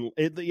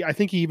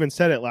think he even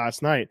said it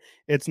last night.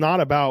 It's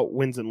not about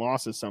wins and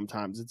losses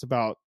sometimes. It's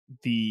about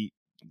the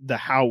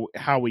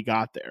how we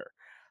got there.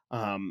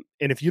 And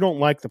if you don't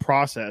like the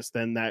process,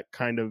 then that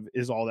kind of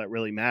is all that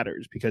really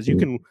matters, because you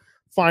can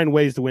find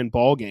ways to win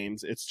ball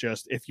games. It's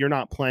just, if you're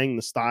not playing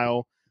the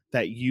style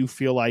that you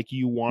feel like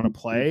you want to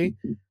play,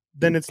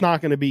 then it's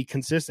not going to be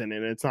consistent,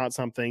 and it's not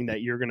something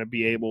that you're going to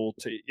be able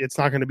to, it's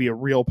not going to be a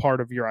real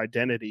part of your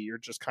identity. You're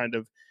just kind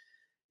of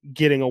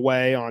getting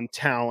away on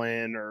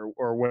talent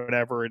or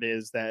whatever it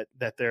is that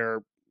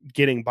they're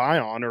getting by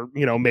on, or,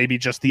 maybe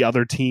just the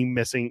other team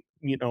missing,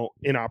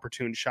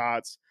 inopportune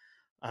shots,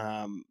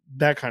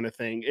 that kind of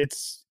thing.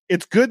 It's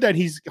good that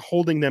he's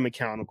holding them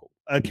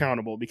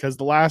accountable, because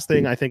the last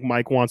thing I think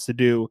Mike wants to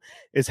do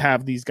is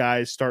have these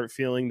guys start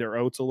feeling their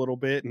oats a little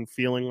bit and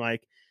feeling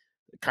like,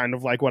 kind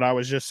of like what I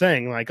was just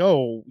saying, like,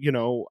 oh,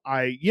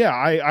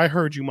 I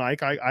heard you,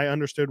 Mike. I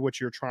understood what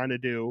you're trying to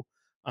do.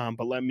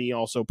 But let me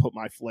also put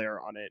my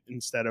flair on it,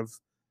 instead of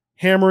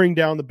hammering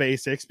down the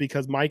basics,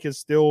 because Mike is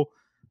still,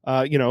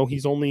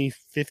 he's only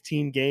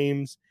 15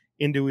 games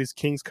into his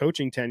Kings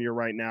coaching tenure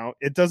right now.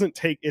 It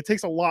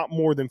takes a lot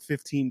more than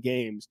 15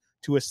 games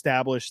to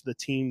establish the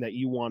team that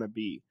you want to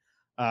be.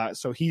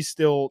 So he's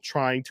still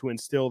trying to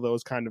instill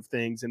those kind of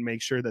things and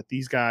make sure that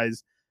these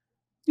guys,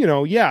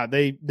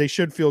 they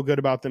should feel good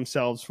about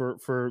themselves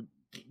for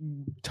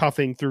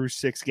toughing through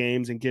 6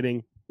 games and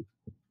getting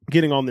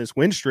on this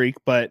win streak.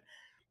 But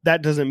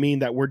that doesn't mean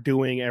that we're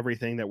doing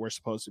everything that we're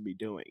supposed to be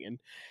doing. And,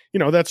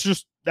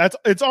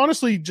 it's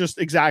honestly just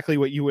exactly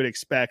what you would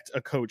expect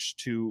a coach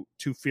to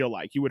feel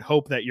like. You would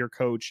hope that your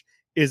coach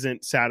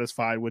isn't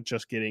satisfied with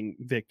just getting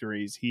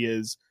victories. He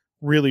is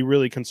really,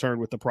 really concerned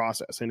with the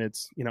process. And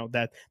it's,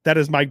 that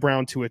is Mike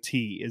Brown to a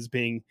T, is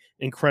being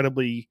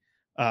incredibly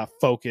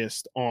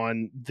focused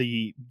on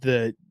the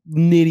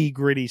nitty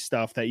gritty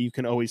stuff that you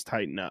can always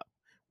tighten up,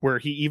 where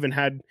he even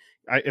had,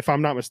 if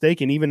I'm not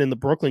mistaken, even in the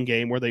Brooklyn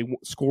game where they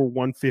score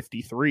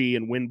 153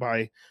 and win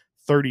by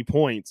 30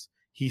 points,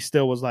 he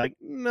still was like,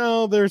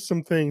 no, there's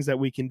some things that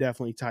we can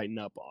definitely tighten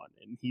up on.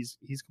 And he's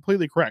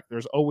completely correct.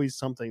 There's always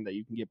something that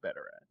you can get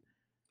better at.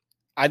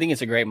 I think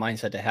it's a great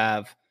mindset to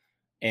have.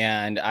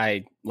 And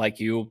I, like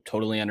you,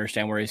 totally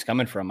understand where he's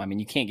coming from. I mean,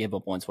 you can't give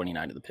up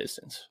 129 to the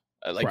Pistons.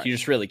 Right. You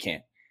just really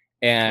can't.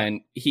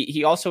 And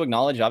he also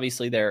acknowledged,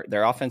 obviously,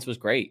 their offense was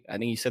great. I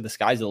think he said the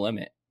sky's the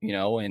limit,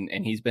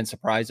 and he's been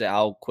surprised at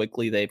how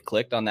quickly they've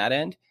clicked on that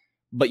end.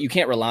 But you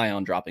can't rely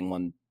on dropping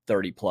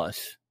 130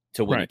 plus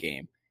to win a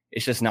game.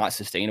 It's just not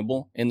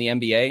sustainable in the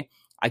NBA.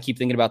 I keep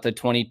thinking about the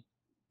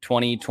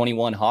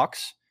 2020-21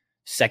 Hawks.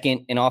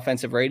 second in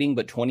offensive rating,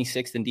 but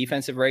 26th in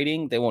defensive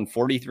rating. They won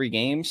 43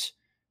 games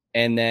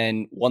and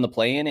then won the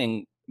play-in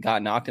and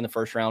got knocked in the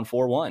first round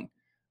 4-1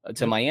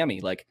 to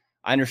Miami. Like,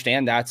 I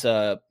understand that's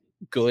a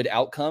good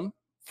outcome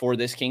for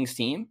this Kings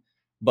team,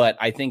 but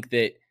I think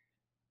that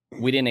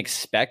we didn't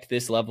expect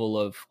this level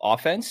of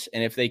offense.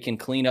 And if they can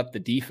clean up the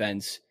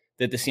defense,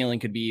 that the ceiling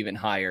could be even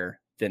higher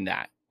than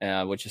that,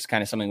 which is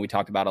kind of something we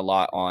talked about a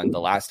lot on the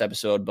last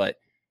episode. But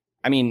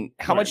I mean,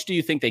 how much do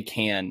you think they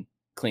can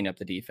clean up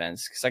the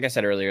defense? Because like I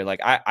said earlier, like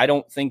I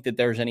don't think that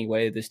there's any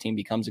way this team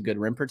becomes a good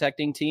rim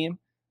protecting team.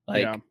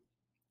 Like,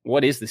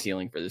 what is the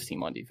ceiling for this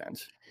team on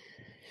defense?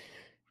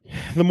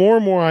 The more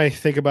and more I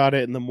think about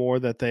it, and the more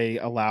that they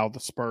allow the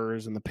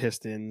Spurs and the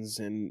Pistons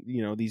and,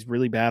 you know, these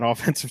really bad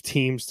offensive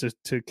teams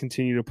to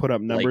continue to put up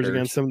numbers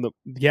against them.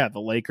 The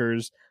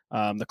Lakers,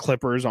 the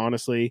Clippers,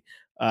 honestly,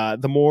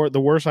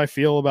 the worse I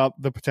feel about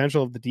the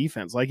potential of the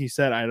defense. Like you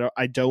said,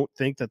 I don't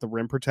think that the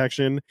rim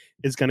protection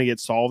is going to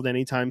get solved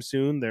anytime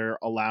soon. They're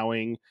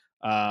allowing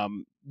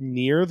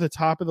near the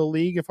top of the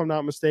league, if I'm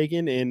not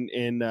mistaken,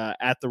 in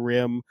at the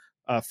rim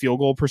field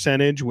goal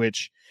percentage,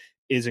 which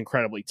is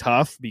incredibly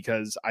tough,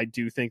 because I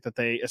do think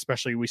that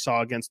especially we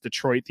saw against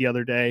Detroit the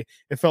other day,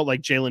 it felt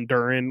like Jalen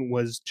Duren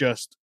was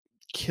just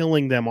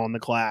killing them on the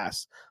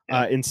glass.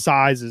 And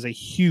size is a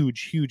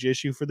huge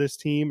issue for this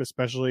team,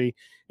 especially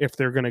if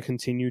they're going to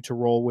continue to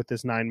roll with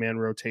this 9-man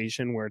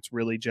rotation where it's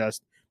really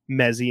just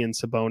Mezzi and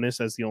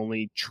Sabonis as the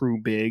only true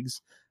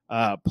bigs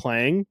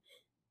playing.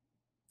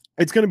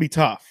 It's going to be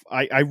tough.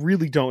 I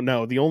really don't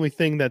know. The only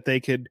thing that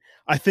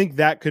I think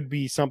that could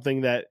be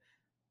something that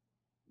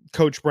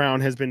Coach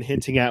Brown has been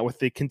hinting at with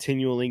the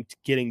continually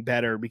getting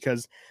better,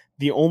 because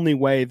the only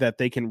way that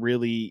they can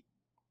really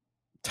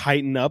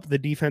tighten up the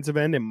defensive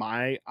end, in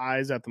my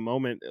eyes at the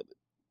moment,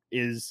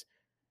 is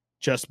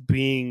just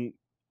being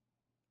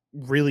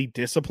really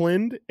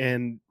disciplined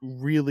and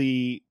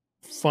really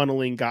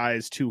funneling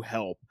guys to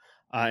help.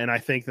 And I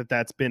think that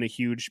that's been a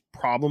huge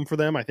problem for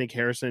them. I think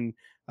Harrison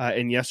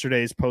in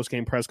yesterday's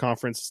post-game press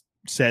conference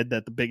said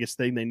that the biggest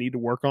thing they need to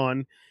work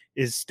on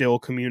is still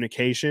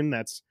communication.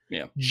 That's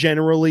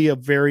generally a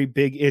very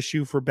big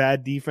issue for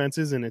bad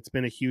defenses, and it's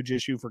been a huge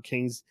issue for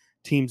Kings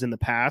teams in the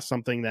past,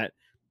 something that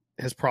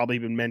has probably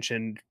been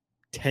mentioned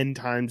 10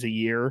 times a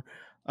year.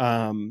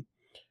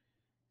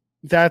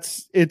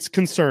 It's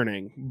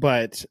concerning,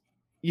 but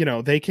you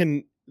know, they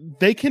can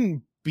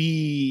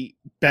be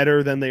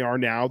better than they are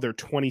now. They're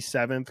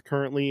 27th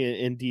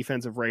currently in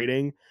defensive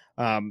rating.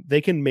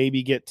 They can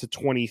maybe get to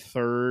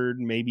 23rd,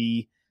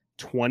 maybe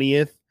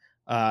 20th.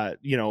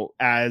 You know,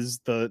 as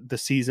the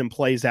season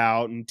plays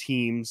out and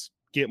teams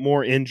get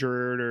more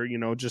injured, or, you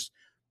know, just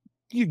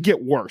you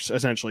get worse,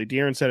 essentially.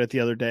 De'Aaron said it the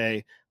other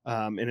day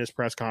in his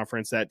press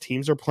conference that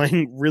teams are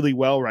playing really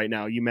well right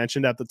now. You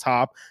mentioned at the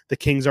top, the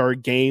Kings are a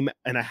game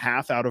and a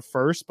half out of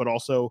first, but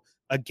also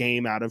a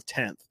game out of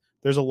 10th.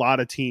 There's a lot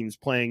of teams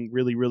playing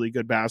really, really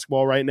good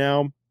basketball right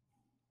now.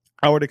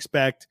 I would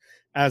expect,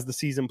 as the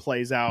season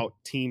plays out,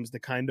 teams to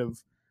kind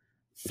of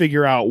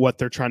figure out what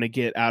they're trying to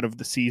get out of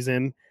the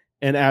season.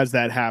 And as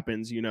that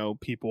happens, you know,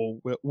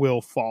 people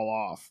will fall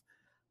off.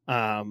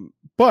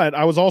 But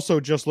I was also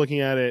just looking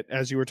at it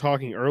as you were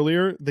talking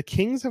earlier. The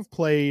Kings have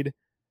played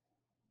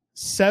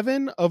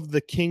 7 of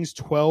the Kings'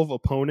 12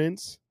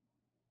 opponents.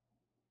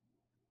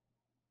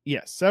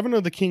 Yes, 7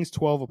 of the Kings'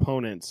 12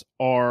 opponents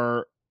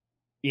are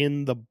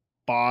in the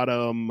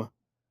bottom.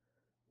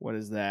 What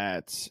is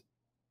that?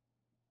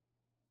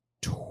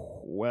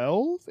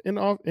 12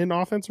 in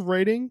offensive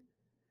rating.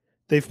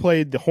 They've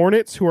played the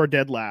Hornets, who are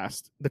dead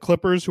last, the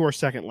Clippers, who are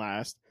second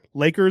last,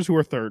 Lakers, who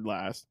are third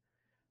last.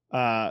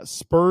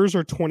 Spurs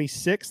are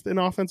 26th in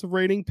offensive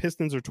rating.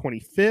 Pistons are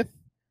 25th.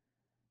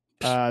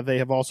 They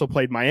have also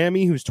played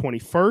Miami, who's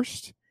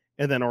 21st,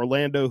 and then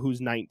Orlando, who's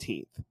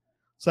 19th.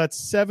 So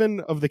that's 7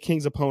 of the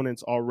Kings'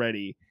 opponents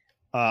already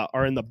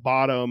are in the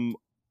bottom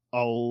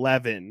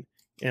 11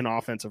 in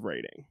offensive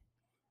rating.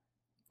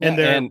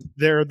 And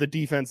they're the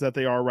defense that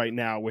they are right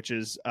now, which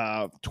is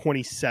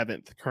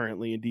 27th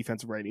currently in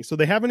defensive rating. So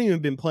they haven't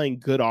even been playing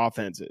good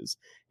offenses,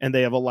 and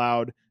they have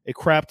allowed a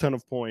crap ton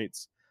of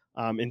points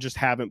and just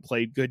haven't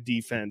played good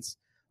defense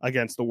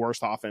against the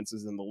worst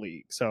offenses in the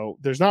league. So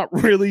there's not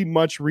really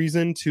much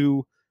reason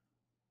to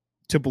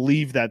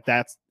believe that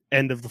that's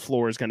end of the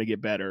floor is going to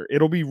get better.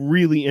 It'll be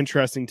really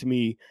interesting to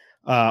me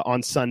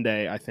on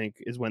Sunday, I think,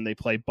 is when they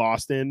play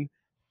Boston,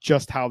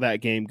 just how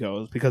that game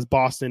goes, because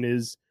Boston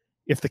is,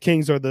 if the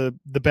Kings are the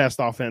best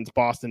offense,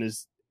 Boston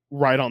is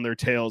right on their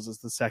tails as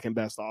the second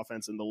best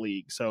offense in the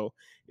league. So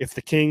if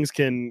the Kings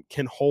can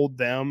hold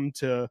them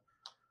to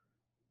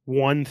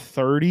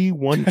 130,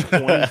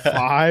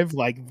 125,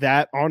 like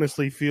that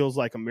honestly feels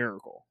like a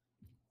miracle.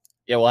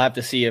 Yeah, we'll have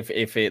to see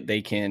if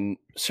they can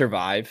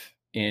survive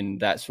in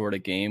that sort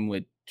of game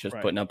with just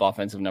putting up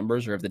offensive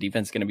numbers, or if the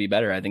defense is going to be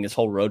better. I think this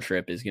whole road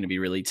trip is going to be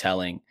really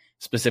telling,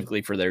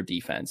 specifically for their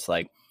defense.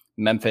 Like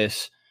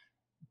Memphis,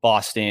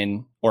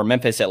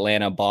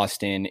 Atlanta,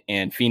 Boston,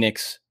 and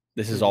Phoenix.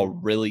 This is all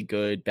really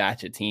good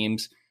batch of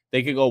teams.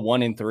 They could go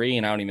 1-3,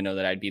 and I don't even know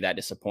that I'd be that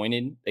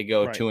disappointed. They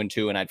go Right.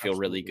 2-2, and I'd feel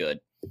really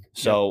Absolutely. good.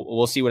 So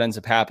we'll see what ends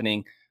up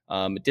happening.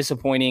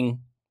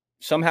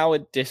 Somehow a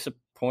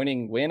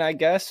disappointing win, I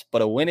guess,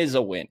 but a win is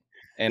a win.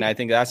 And I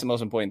think that's the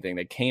most important thing.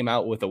 They came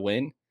out with a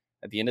win.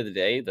 At the end of the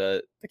day,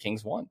 the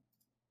Kings won.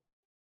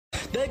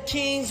 The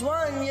Kings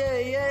won, yeah,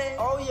 yeah.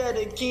 Oh, yeah,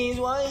 the Kings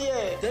won,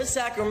 yeah. The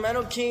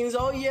Sacramento Kings,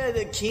 oh, yeah,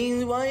 the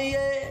Kings won,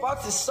 yeah.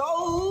 Fox is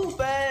so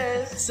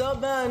fast.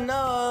 Southern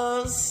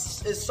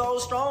us is so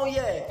strong,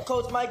 yeah.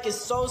 Coach Mike is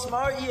so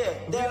smart, yeah.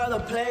 They're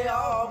gonna play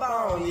all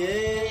bound,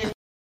 yeah.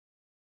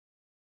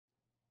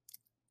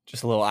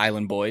 Just a little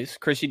Island Boys.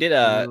 Chris, you did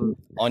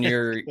on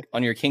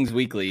your Kings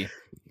Weekly.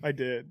 I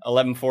did.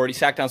 1140,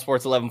 Sacktown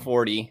Sports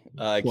 1140,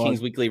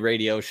 Kings Weekly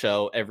radio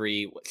show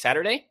every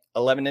Saturday,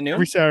 11 to noon.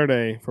 Every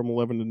Saturday from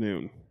 11 to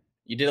noon.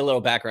 You did a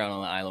little background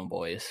on the Island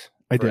Boys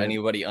I for did.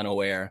 anybody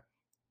unaware.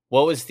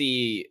 What was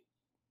the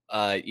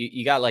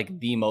you got like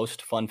the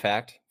most fun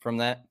fact from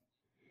that?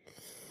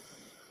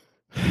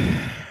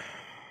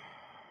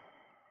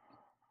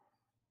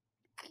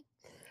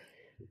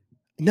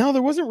 No,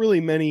 there wasn't really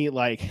many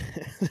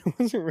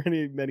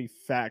many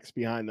facts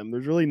behind them.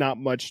 There's really not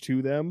much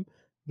to them.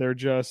 They're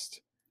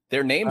just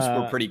Their names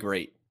were pretty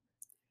great.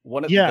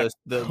 One of yeah,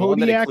 the one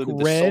that Kodiak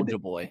included Red the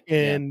Soulja Boy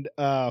and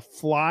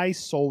Fly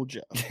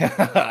Soldier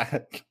Yeah.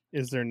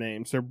 is their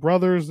names. They're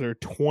brothers. They're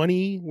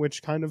 20,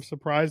 which kind of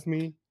surprised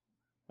me.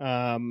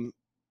 I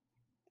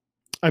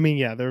mean,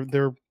 yeah,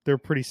 they're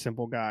pretty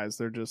simple guys.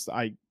 They're just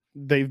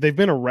they've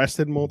been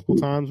arrested multiple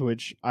times,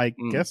 which I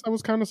guess I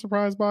was kind of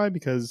surprised by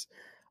because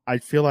I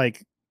feel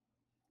like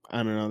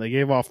I don't know, they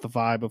gave off the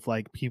vibe of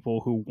like people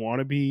who want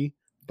to be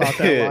about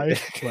that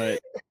life, but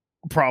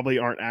probably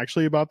aren't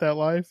actually about that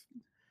life.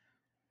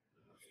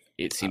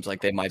 It seems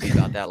like they might be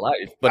about that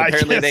life, but I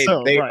apparently guess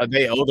so, right.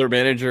 they owe their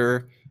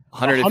manager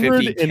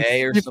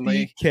 $150K or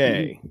something,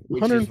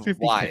 which is 150K.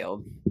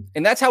 wild.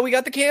 And that's how we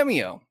got the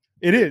cameo.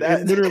 It is.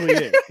 It literally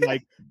is.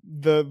 Like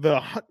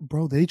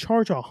bro, they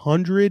charge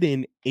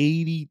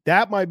 $180.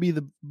 That might be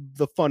the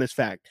funnest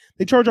fact.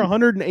 They charge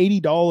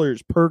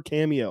 $180 per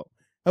cameo.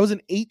 That was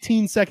an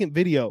 18-second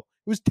video.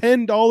 It was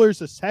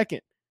 $10 a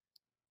second.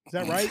 Is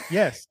that right?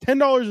 Yes,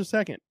 $10 a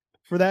second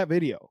for that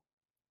video.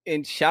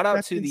 And shout out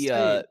That's to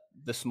insane.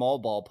 the small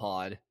ball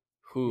pod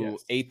who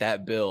Yes. ate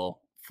that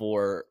bill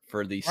for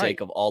the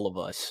sake of all of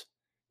us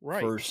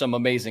Right. for some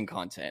amazing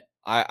content.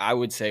 I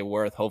would say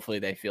worth. Hopefully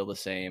they feel the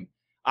same.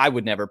 I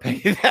would never pay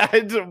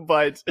that,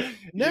 but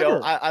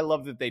Never. I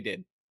love that they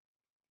did.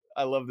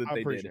 I love that I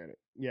they appreciate did. it.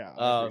 Yeah,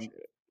 I appreciate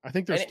it. I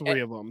think there's and-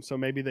 3 of them, so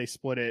maybe they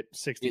split it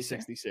 60, Is there?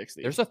 60,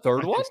 60. There's a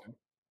third one?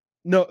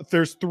 No,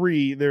 there's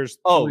 3. There's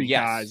 3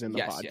 guys in the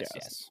podcast.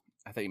 Yes.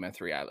 I thought you meant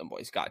 3 Island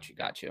Boys. Got you.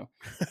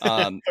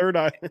 Third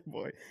island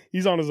boy.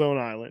 He's on his own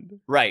island.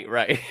 Right.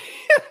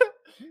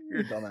 You're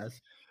a dumbass.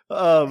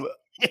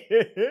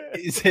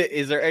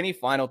 Is there any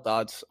final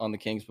thoughts on the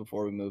Kings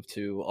before we move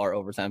to our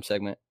overtime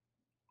segment?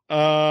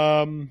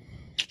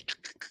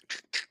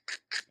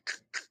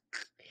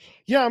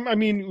 Yeah, I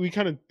mean, we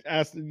kind of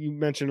asked. You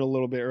mentioned a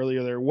little bit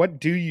earlier there. What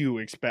do you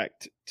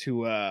expect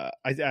to? I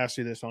asked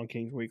you this on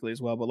Kings Weekly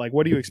as well, but like,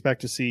 what do you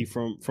expect to see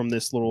from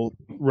this little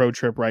road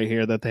trip right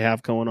here that they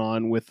have going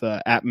on with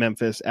at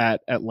Memphis,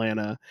 at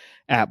Atlanta,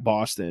 at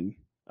Boston?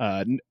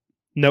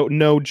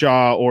 No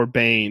Jaw or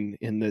Bane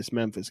in this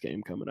Memphis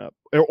game coming up,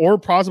 or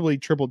possibly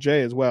Triple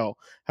J as well.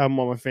 Have him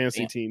on my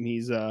fantasy team.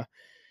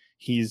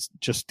 He's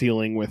just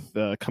dealing with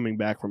coming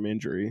back from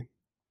injury.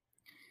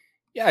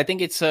 Yeah, I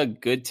think it's a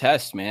good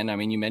test, man. I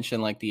mean, you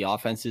mentioned like the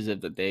offenses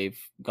that they've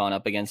gone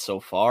up against so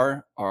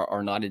far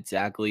are not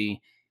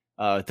exactly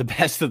the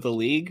best of the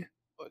league,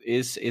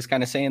 is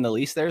kind of saying the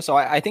least there. So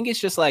I think it's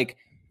just like,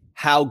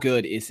 how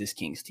good is this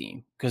Kings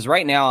team? Because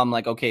right now I'm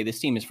like, okay, this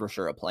team is for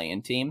sure a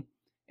play-in team.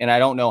 And I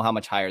don't know how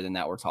much higher than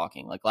that we're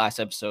talking. Like last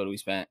episode, we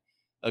spent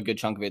a good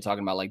chunk of it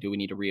talking about like, do we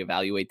need to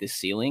reevaluate this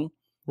ceiling?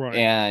 Right.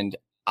 And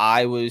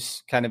I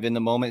was kind of in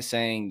the moment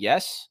saying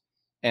yes.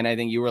 And I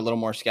think you were a little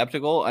more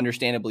skeptical,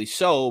 understandably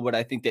so. But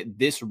I think that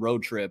this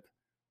road trip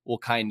will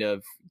kind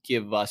of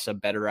give us a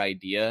better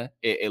idea,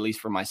 at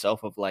least for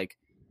myself, of like,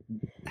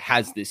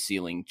 has this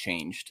ceiling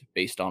changed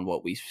based on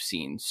what we've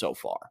seen so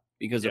far?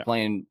 Because they're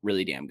playing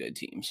really damn good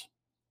teams.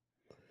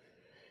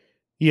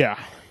 Yeah.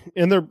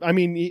 And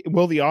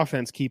will the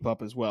offense keep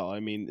up as well?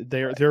 I mean,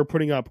 they're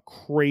putting up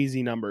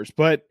crazy numbers,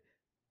 but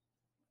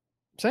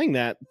saying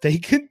that, they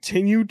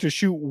continue to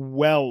shoot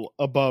well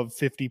above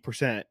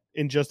 50%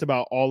 in just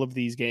about all of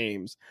these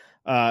games.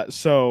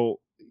 So,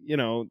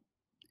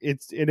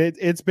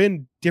 it's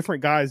been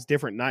different guys,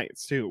 different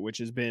nights too, which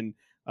has been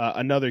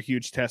another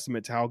huge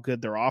testament to how good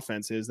their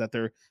offense is, that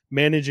they're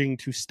managing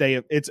to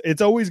stay.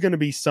 It's always going to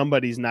be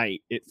somebody's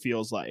night, it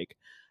feels like.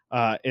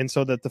 And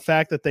so that the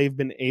fact that they've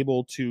been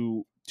able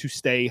to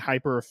stay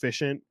hyper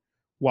efficient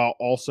while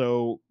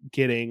also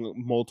getting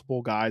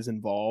multiple guys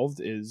involved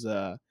is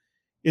a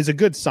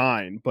good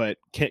sign, but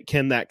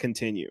can that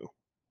continue?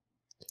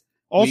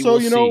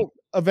 Also,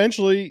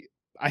 eventually,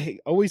 I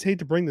always hate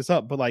to bring this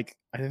up, but like,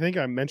 I think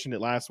I mentioned it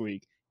last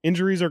week,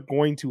 injuries are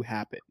going to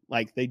happen.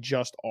 Like, they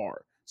just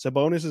are.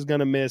 Sabonis is going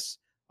to miss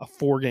a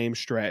 4-game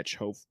stretch.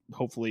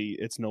 Hopefully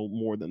it's no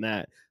more than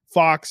that.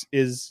 Fox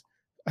has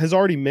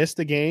already missed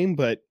a game,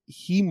 but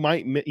he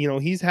might,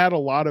 he's had a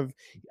lot of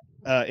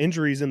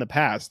injuries in the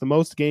past. The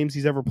most games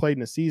he's ever played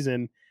in a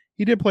season,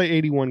 he did play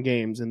 81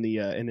 games in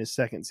his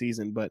second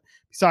season, but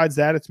besides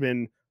that, it's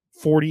been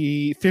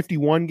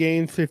 51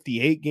 games,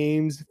 58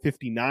 games,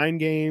 59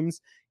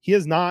 games. He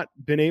has not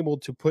been able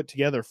to put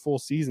together full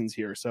seasons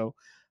here. So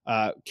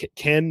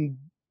can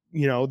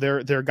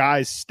their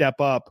guys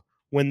step up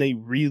when they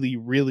really,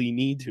 really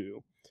need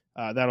to?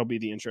 That'll be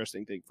the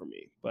interesting thing for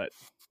me. But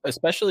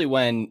especially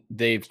when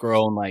they've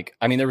grown,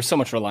 there was so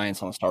much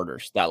reliance on the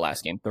starters that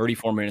last game.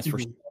 34 minutes for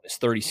Sabonis,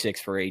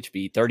 36 for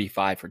HB,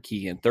 35 for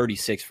Keegan,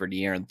 36 for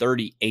De'Aaron,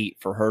 38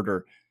 for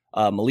Herter.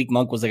 Malik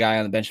Monk was the guy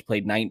on the bench who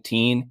played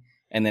 19.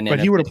 And then, but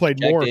he would have played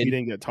more if he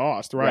didn't get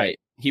tossed, right?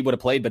 He would have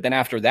played, but then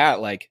after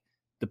that,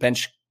 the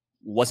bench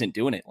wasn't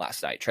doing it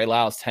last night. Trey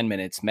Lyles 10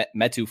 minutes,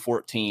 Metu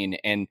 14,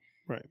 and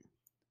right,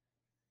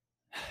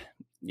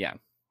 yeah,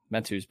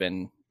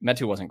 Metu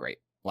wasn't great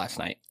last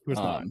night.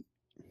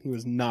 He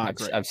was not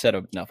great. I've said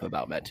enough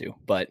about Metu,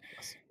 but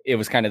it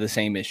was kind of the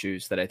same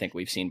issues that I think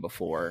we've seen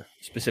before,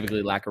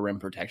 specifically lack of rim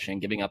protection,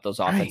 giving up those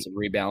offensive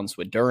rebounds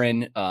with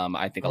Duren.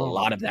 I think a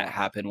lot of that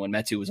happened when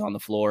Metu was on the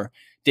floor.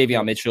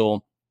 Davion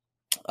Mitchell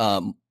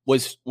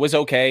was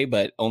okay,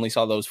 but only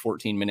saw those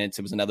 14 minutes.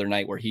 It was another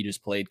night where he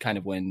just played kind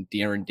of when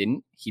De'Aaron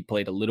didn't. He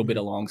played a little bit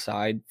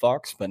alongside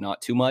Fox, but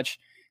not too much.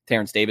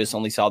 Terrence Davis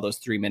only saw those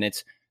 3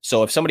 minutes.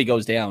 So if somebody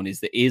goes down,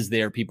 is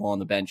there people on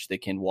the bench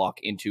that can walk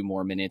into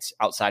more minutes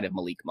outside of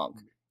Malik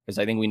Monk? Because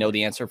I think we know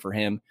the answer for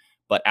him.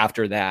 But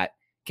after that,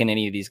 can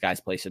any of these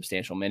guys play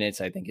substantial minutes?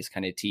 I think is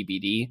kind of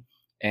TBD,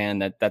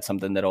 and that's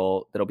something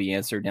that'll be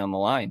answered down the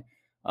line.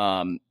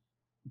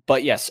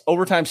 But yes,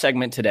 overtime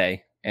segment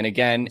today. And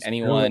again,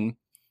 anyone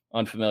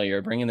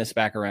unfamiliar, bringing this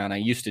back around, I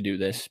used to do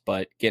this,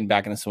 but getting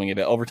back in the swing of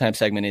it, overtime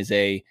segment is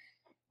I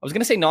was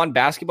going to say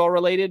non-basketball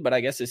related, but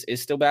I guess this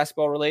is still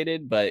basketball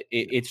related, but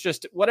it's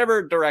just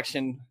whatever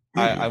direction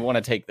I want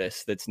to take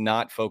this that's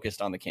not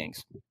focused on the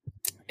Kings.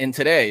 And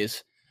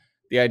today's,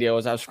 the idea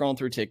was I was scrolling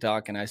through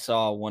TikTok and I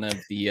saw one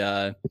of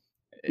the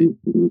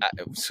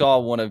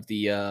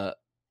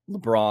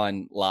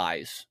LeBron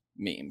lies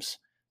memes,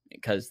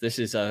 because this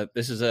is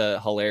a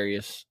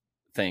hilarious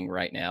thing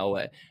right now.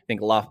 I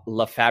think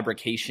La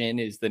Fabrication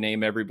is the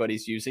name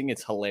everybody's using.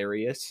 It's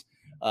hilarious.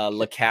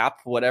 Le Cap,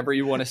 whatever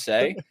you want to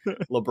say.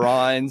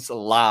 LeBron's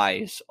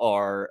lies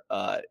are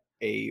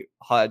a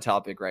hot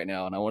topic right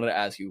now, and I wanted to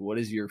ask you, what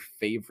is your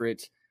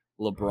favorite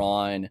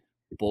LeBron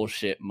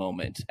bullshit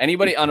moment?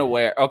 Anybody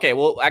unaware? Okay,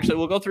 well, actually,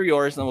 we'll go through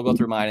yours, and then we'll go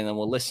through mine, and then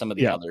we'll list some of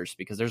the others,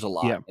 because there's a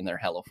lot, and they're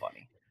hella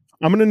funny.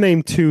 I'm going to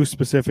name two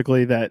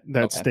specifically that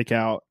stick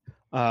out.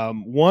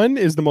 One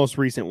is the most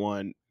recent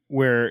one,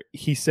 where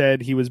he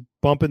said he was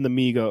bumping the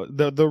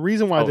Migos. The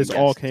reason why this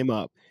all came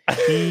up,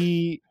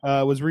 he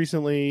was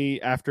recently,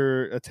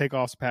 after a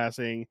Takeoff's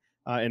passing,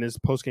 in his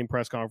post-game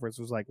press conference,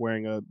 was like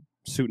wearing a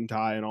suit and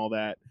tie and all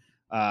that,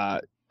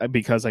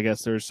 because I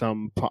guess there's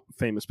some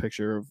famous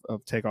picture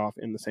of Takeoff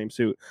in the same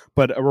suit.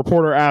 But a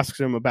reporter asks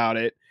him about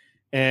it,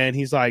 and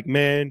he's like,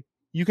 man,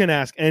 you can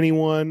ask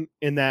anyone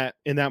in that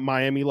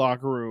Miami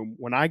locker room.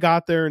 When I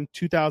got there in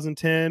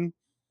 2010,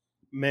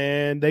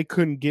 man, they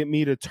couldn't get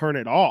me to turn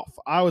it off.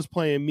 I was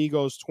playing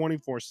Migos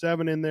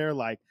 24/7 in there.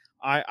 Like,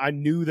 I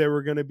knew they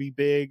were going to be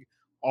big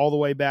all the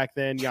way back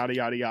then, yada,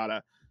 yada,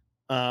 yada.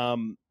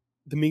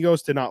 The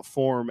Migos did not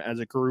form as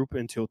a group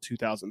until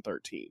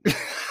 2013.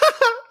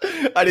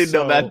 I didn't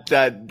know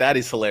that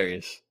is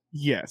hilarious.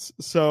 Yes.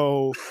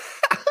 So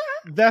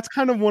that's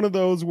kind of one of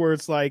those where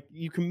it's like,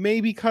 you can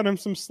maybe cut him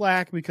some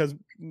slack, because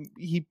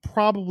he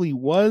probably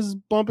was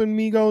bumping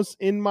Migos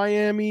in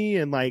Miami,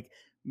 and like,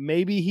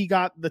 maybe he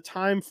got the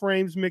time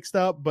frames mixed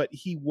up, but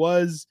he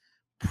was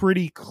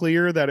pretty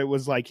clear that it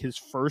was like his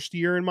first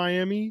year in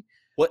Miami.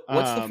 What's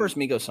the first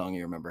Migos song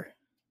you remember?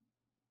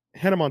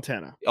 Hannah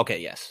Montana. Okay,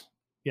 yes.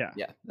 Yeah,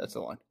 that's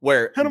the one.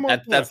 Where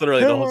that's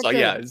literally the whole song.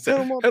 Yeah, it's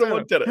Hannah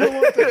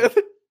Montana.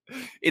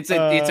 It's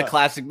a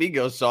classic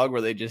Migos song where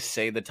they just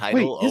say the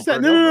title.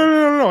 Wait,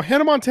 no.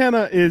 Hannah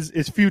Montana is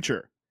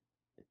Future.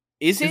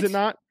 Is it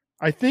not?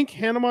 I think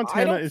Hannah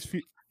Montana is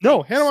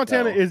no. Hannah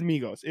Montana is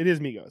Migos. It is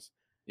Migos.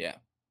 Yeah.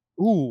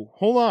 Ooh,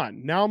 hold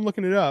on. Now I'm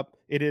looking it up.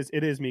 It is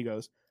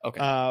Migos.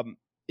 Okay.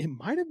 It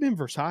might have been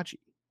Versace,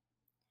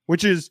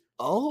 which is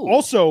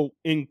also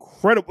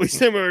incredibly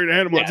similar to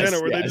Hannah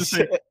Montana, where they just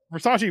say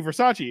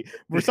Versace.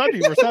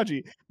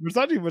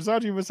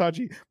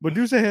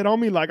 Medusa head on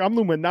me like I'm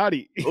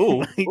Illuminati.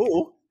 Ooh.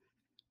 Ooh.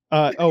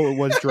 It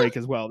was Drake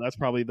as well. That's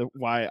probably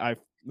why I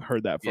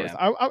heard that first.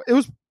 Yeah. It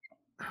was.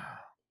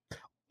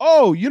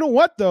 Oh, you know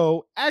what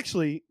though?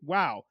 Actually,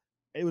 wow.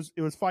 It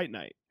was fight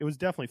night. It was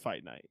definitely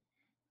fight night.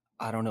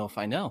 I don't know if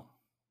I know.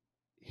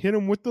 Hit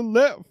him with the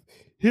left.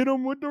 Hit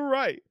him with the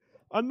right.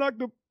 I knocked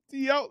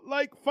the out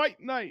like fight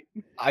night.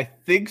 I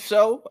think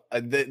so.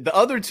 The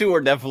other two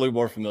are definitely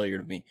more familiar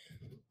to me.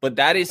 But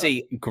that is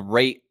a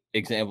great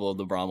example of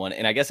the LeBron one,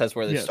 and I guess that's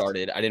where this Yes.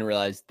 started. I didn't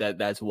realize that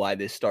that's why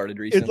this started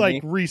It recently.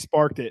 like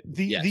re-sparked it.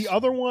 The Yes.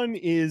 other one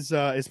is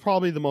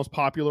probably the most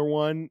popular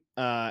one,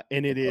 and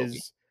it Kobe.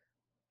 is.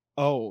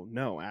 Oh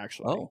no,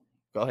 actually. Oh,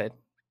 go ahead.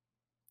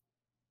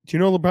 Do you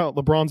know about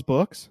LeBron's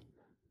books?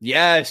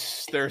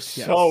 Yes, they're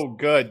so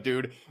good,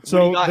 dude.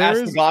 So We got there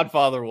asked is the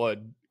Godfather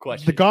one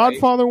question. the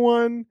Godfather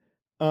one.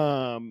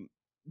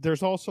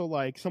 There's also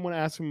like someone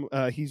asked him.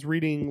 He's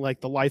reading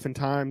like the life and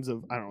times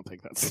of. I don't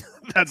think that's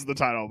that's the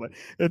title, but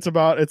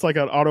it's like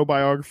an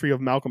autobiography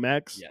of Malcolm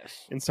X.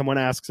 Yes. And someone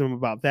asks him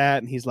about that,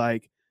 and he's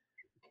like,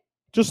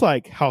 just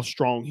like how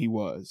strong he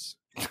was,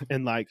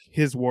 and like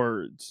his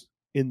words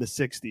in the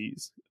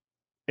 '60s,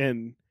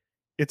 and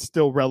it's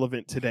still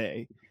relevant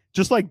today.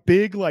 Just like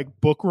big like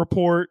book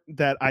report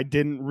that I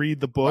didn't read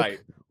the book, Right.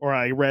 or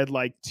I read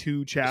like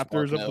 2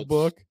 chapters of the notes.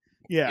 book.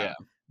 Yeah, Yeah.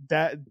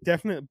 that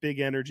definite big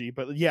energy.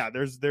 But yeah,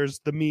 there's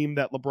the meme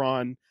that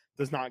LeBron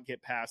does not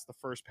get past the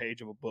first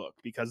page of a book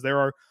because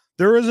there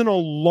is an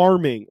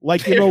alarming,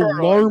 like an There are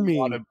a lot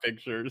alarming, of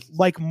pictures.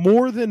 like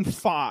more than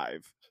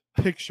 5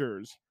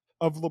 pictures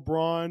of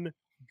LeBron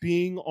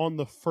being on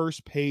the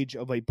first page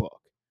of a book,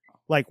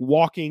 like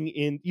walking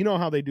in. You know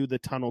how they do the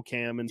tunnel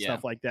cam and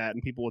stuff like that,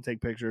 and people will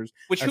take pictures.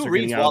 Which as who they're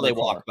reads getting out while of their they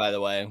walk, car. by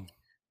the way.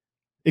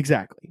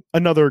 Exactly.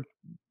 Another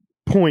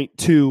point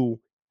too.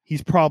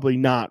 He's probably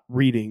not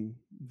reading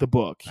the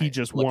book. He Right.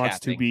 just wants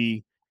to Look-capping.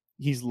 be.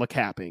 He's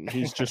look-capping.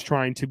 He's just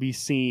trying to be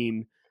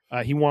seen.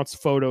 He wants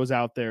photos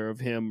out there of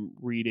him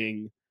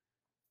reading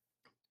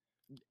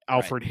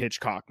Alfred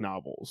Hitchcock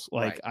novels.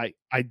 Like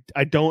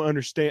I don't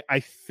understand. I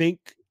think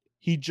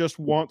he just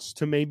wants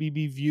to maybe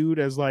be viewed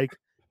as like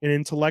an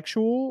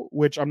intellectual,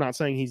 which I'm not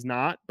saying he's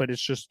not, but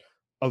it's just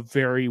a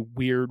very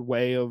weird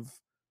way of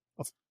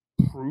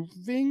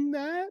proving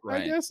that,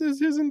 Right. I guess, is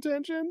his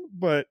intention.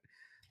 But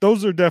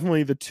those are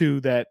definitely the two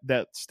that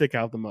stick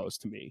out the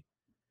most to me.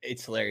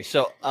 It's hilarious.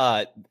 So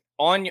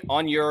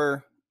on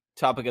your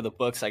topic of the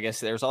books, I guess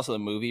there's also the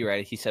movie,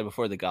 right? He said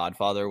before The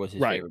Godfather was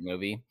his Right. favorite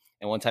movie.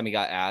 And one time he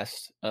got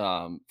asked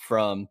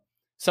from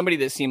somebody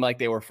that seemed like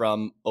they were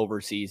from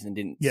overseas and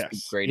didn't speak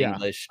Yes. great Yeah.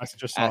 English, I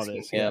just saw asking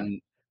this.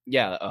 him,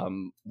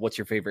 what's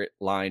your favorite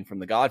line from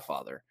The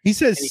Godfather? He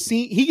says, And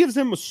he gives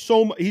him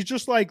so much. He's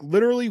just like,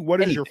 literally,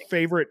 what is your Anything.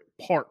 favorite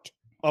part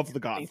of The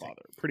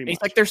Godfather? Pretty And much.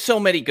 he's like, there's so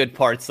many good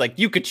parts. Like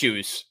you could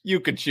choose.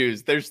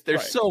 There's Right.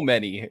 so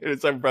many. And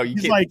it's like, bro, you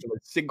He's can't like- think of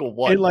a single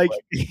one. and like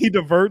he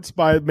diverts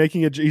by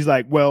making it. He's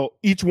like, well,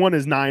 each one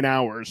is 9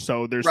 hours,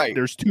 so there's Right.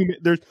 there's too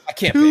I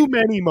can't too pick.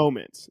 many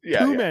moments.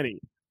 Yeah, Too yeah. many.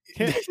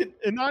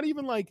 And not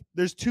even like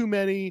there's too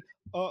many.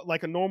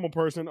 Like a normal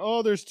person.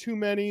 Oh, there's too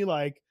many.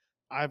 Like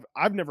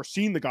I've never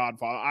seen The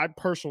Godfather. I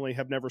personally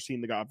have never seen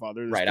The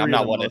Godfather. There's Right. 3 I'm of not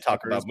them one to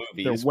talk about motherfuckers.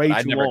 movies. They're way but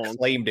I've too never long.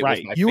 claimed it Right.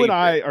 was my You favorite. and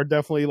I are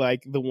definitely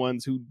like the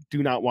ones who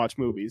do not watch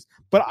movies.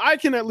 But I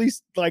can at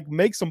least like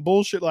make some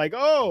bullshit like,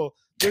 oh,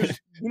 there's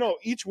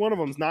each one of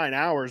them's 9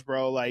 hours,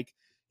 bro. Like,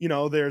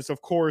 there's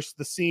of course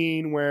the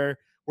scene where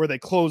they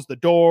close the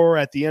door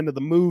at the end of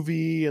the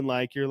movie, and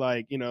like you're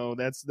like,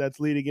 that's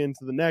leading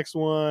into the next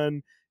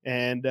one.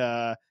 And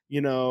I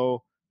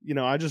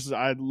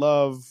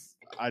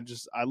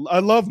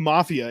love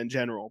Mafia in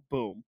general.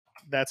 Boom.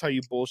 That's how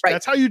you bullshit. Right.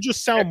 That's how you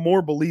just sound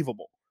more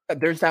believable.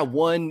 There's that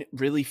one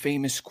really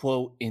famous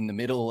quote in the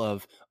middle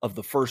of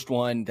the first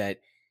one that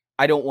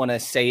I don't want to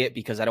say it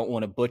because I don't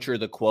want to butcher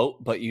the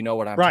quote, but you know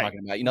what I'm Right.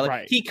 talking about.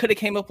 Right. He could have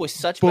came up with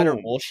such better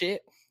Boom.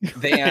 bullshit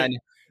than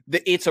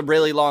it's a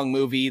really long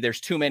movie. There's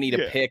too many to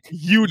Yeah. pick.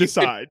 You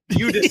decide.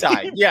 You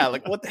decide. Yeah,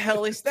 like what the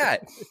hell is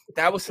that?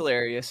 That was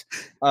hilarious.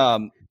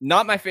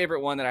 Not my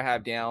favorite one that I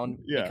have down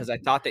because I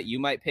thought that you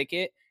might pick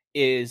it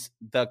is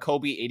the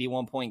Kobe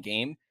 81-point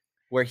game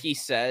where he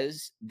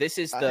says this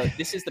is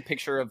the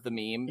picture of the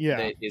meme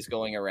that is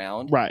going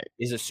around. Right.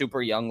 Is a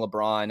super young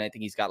LeBron. I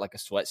think he's got like a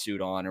sweatsuit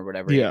on or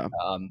whatever. Yeah.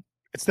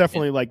 It's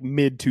definitely like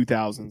mid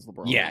 2000s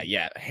LeBron.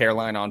 Yeah.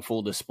 Hairline on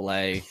full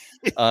display.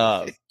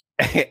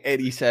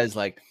 And he says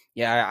like,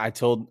 yeah, I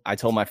told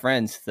my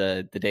friends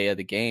the day of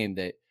the game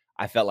that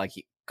I felt like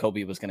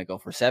Kobe was going to go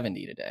for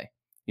 70 today.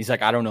 He's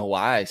like, I don't know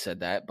why I said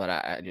that, but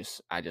I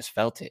just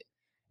felt it.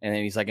 And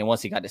then he's like, and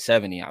once he got to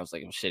 70, I was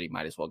like, oh shit, he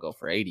might as well go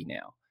for 80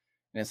 now.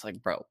 And it's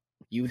like, bro,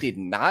 you did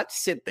not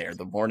sit there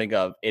the morning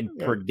of and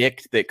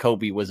predict that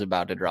Kobe was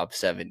about to drop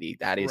 70.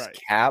 That is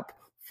cap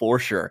for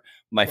sure.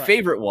 My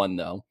favorite one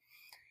though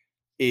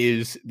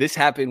is this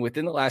happened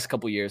within the last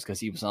couple years because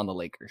he was on the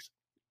Lakers.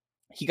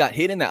 He got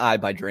hit in the eye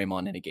by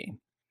Draymond in a game.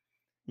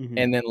 Mm-hmm.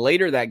 And then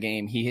later that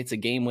game, he hits a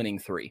game-winning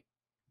 3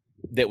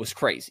 that was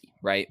crazy,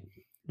 right?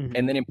 Mm-hmm.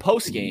 And then in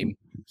post-game,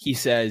 he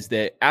says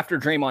that after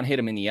Draymond hit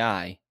him in the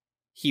eye,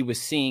 he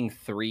was seeing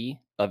 3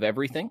 of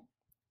everything,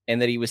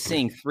 and that he was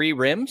seeing 3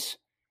 rims,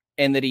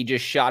 and that he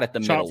just shot at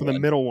the middle for one. the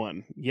middle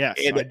one. Yes,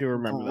 And I do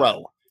remember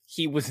bro,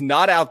 he was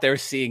not out there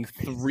seeing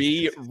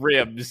 3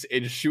 rims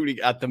and shooting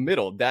at the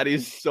middle. That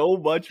is so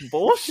much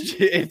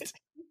bullshit.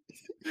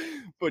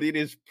 But it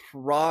is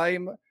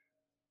prime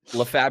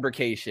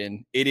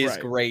LaFabrication. It is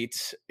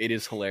great. It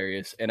is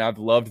hilarious. And I've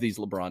loved these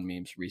LeBron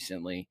memes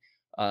recently.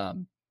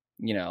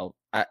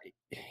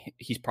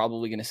 he's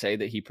probably going to say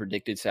that he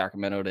predicted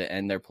Sacramento to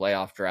end their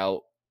playoff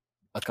drought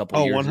a couple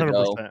Oh, years 100%.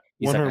 ago.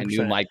 He's like, I 100%.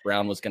 knew Mike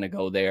Brown was going to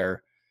go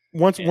there.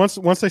 Once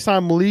they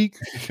signed Malik,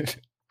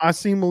 I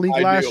seen Malik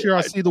last year.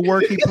 I see the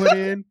work he put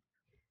in.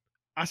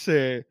 I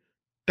said,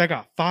 they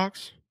got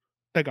Fox,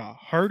 they got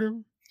Herter,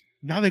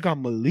 now they got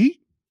Malik.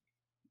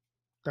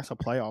 That's a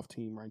playoff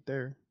team right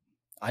there.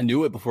 I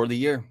knew it before the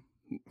year.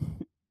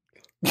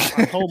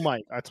 I told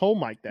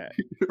Mike that.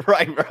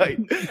 Right.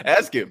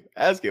 Ask him.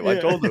 I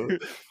told him.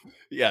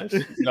 Yes.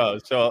 No.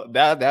 So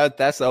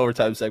that's the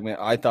overtime segment.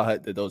 I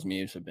thought that those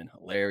memes have been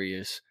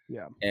hilarious.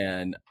 Yeah.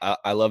 And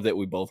I love that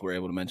we both were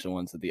able to mention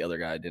ones that the other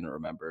guy didn't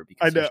remember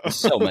because I know. there's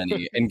so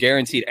many. And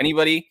guaranteed,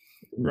 anybody,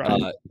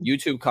 Right.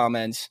 YouTube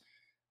comments,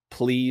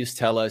 please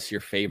tell us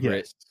your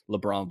favorite Yes.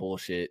 LeBron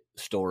bullshit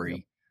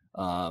story.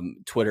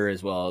 Twitter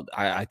as well.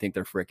 I think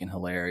they're freaking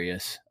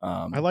hilarious.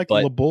 I like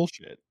but the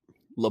bullshit.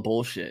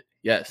 bullshit.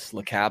 Yes.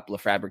 Cap,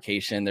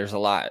 fabrication. There's a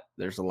lot.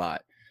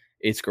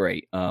 It's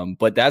great.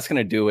 But that's going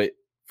to do it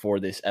for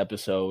this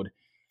episode.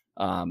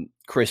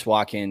 Chris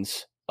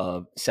Watkins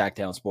of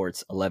Sacktown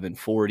Sports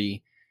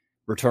 1140,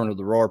 Return of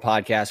the Roar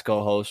podcast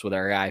co-host with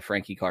our guy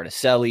Frankie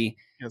Cardicelli.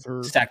 Yes,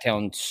 sir.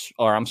 Sacktown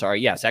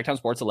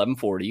Sports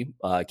 1140,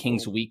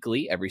 Kings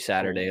Weekly every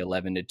Saturday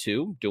 11 to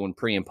 2, doing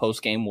pre and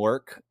post game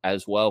work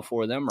as well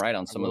for them, right,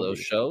 on some of those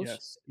shows.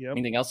 Yes. Yep.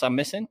 Anything else I'm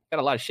missing? Got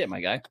a lot of shit,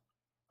 my guy.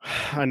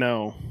 I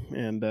know,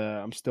 and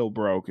I'm still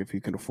broke. If you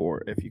can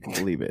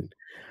believe it.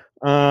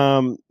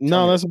 No,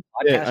 that's it.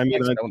 Podcast I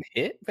mean, checks don't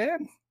hit,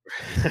 man.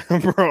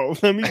 bro,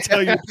 let me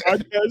tell you,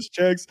 podcast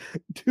checks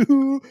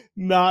do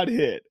not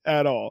hit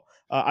at all.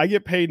 I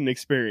get paid in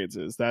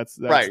experiences. That's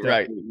Right.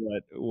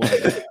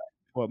 definitely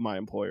what my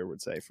employer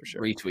would say for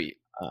sure. Retweet.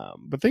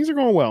 But things are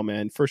going well,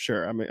 man, for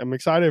sure. I'm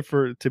excited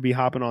to be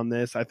hopping on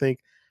this. I think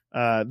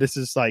this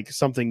is like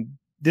something.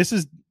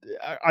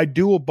 I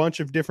do a bunch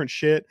of different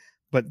shit,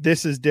 but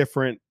this is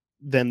different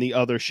than the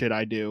other shit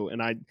I do,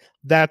 and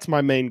that's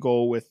my main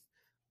goal with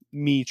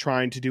me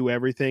trying to do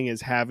everything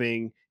is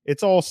having.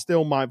 It's all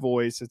still my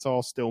voice. It's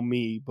all still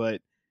me,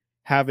 but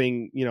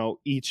having,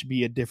 each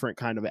be a different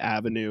kind of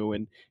avenue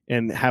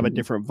and have a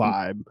different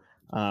vibe.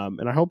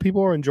 And I hope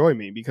people enjoy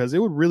me, because it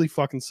would really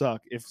fucking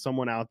suck if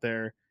someone out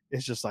there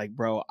is just like,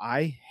 bro,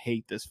 I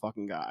hate this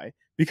fucking guy,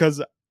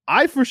 because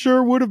I for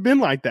sure would have been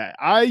like that.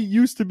 I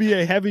used to be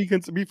a heavy,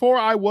 before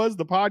I was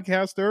the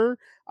podcaster,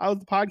 I was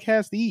the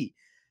podcastee,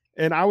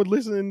 and I would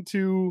listen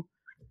to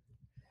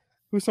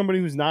who's somebody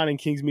who's not in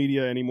Kings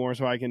Media anymore,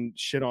 so I can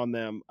shit on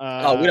them. We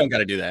don't got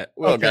to do that.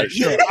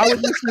 Sure. I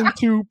would listen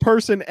to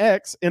Person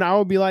X, and I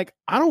would be like,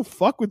 I don't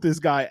fuck with this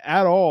guy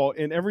at all.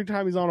 And every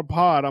time he's on a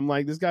pod, I'm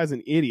like, this guy's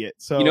an idiot.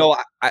 So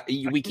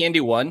we can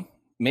do one.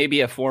 Maybe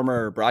a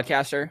former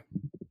broadcaster.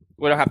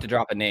 We don't have to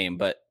drop a name,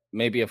 but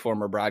maybe a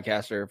former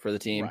broadcaster for the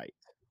team. Right.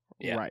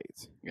 Yeah.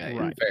 Right. Yeah,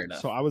 Right. Fair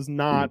enough. So I was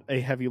not a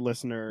heavy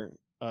listener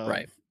of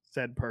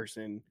said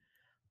person.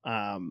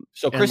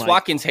 So Chris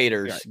Watkins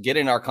haters, get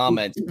in our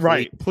comments.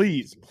 Right.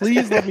 Please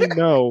let me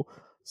know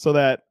so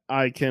that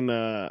I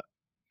can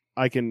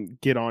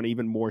get on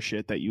even more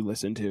shit that you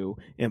listen to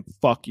and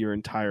fuck your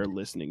entire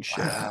listening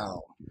shit.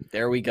 Wow.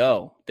 There we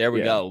go.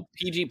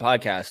 PG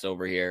podcast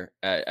over here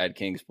at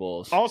Kings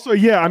Bulls. Also,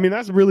 yeah, I mean,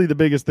 that's really the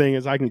biggest thing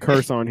is I can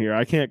curse on here.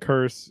 I can't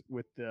curse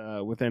with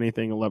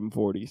anything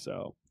 1140.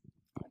 So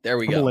there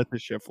we go. I'm gonna let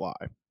this shit fly.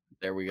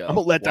 There we go. I'm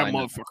gonna let that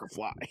motherfucker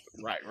fly.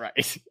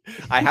 Right.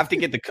 I have to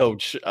get the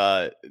coach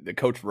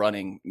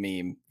running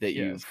meme that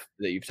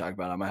you've talked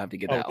about. I'm gonna have to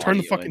get that. Turn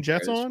the fucking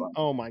Jets on.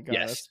 Oh my god,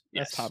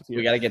 that's top tier.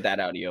 We got to get that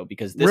audio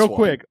because this real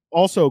quick.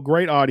 Also,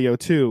 great audio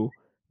too.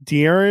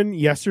 De'Aaron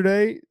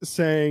yesterday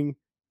saying,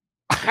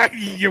 "I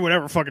can get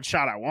whatever fucking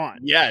shot I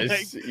want."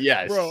 Yes,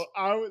 bro.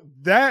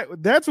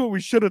 That's what we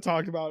should have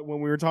talked about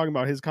when we were talking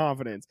about his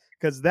confidence,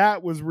 because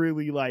that was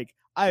really like,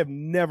 I have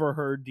never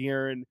heard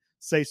De'Aaron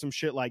say some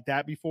shit like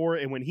that before,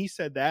 and when he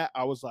said that,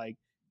 I was like,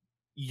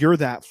 you're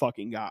that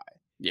fucking guy.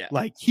 Yeah,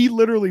 like he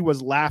literally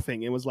was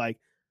laughing. It was like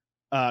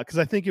because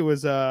I think it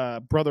was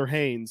brother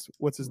Haynes,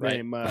 what's his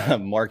name,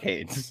 Mark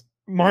Haynes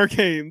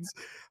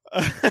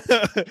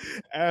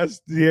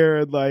asked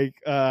De'Aaron, like,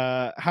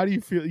 how do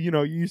you feel,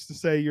 you used to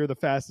say you're the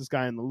fastest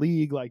guy in the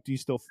league, like, do you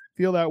still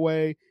feel that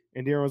way?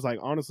 And De'Aaron was like,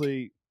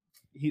 honestly,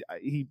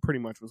 he pretty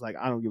much was like,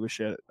 I don't give a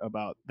shit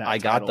about that. I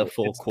got the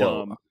full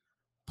quote.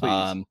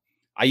 Please.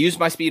 I use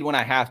my speed when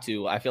I have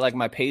to. I feel like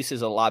my pace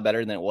is a lot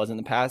better than it was in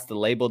the past. The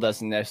label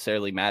doesn't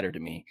necessarily matter to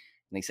me.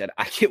 And he said,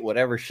 I get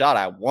whatever shot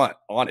I want,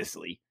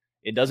 honestly.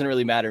 It doesn't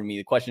really matter to me.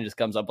 The question just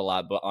comes up a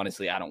lot, but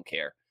honestly, I don't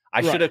care.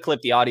 I should have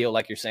clipped the audio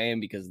like you're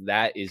saying, because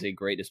that is a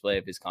great display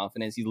of his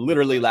confidence. He's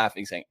literally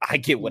laughing, saying, I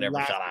get whatever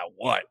shot I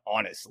want,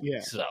 honestly.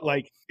 Yeah. So,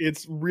 like,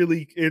 it's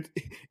really,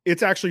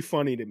 it's actually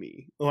funny to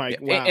me. Like,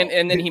 wow.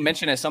 And then he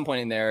mentioned at some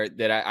point in there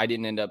that I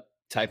didn't end up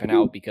typing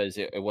out because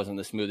it wasn't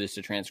the smoothest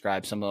to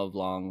transcribe, some of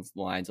long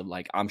lines of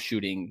like, I'm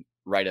shooting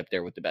right up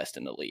there with the best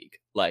in the league.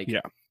 Like,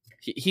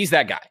 he's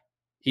that guy.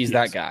 He's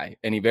that guy,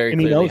 and he very And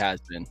he clearly knows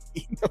has been.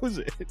 He knows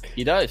it.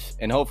 He does,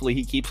 and hopefully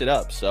he keeps it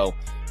up. So,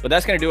 but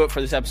that's going to do it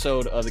for this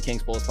episode of the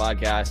Kings Pulse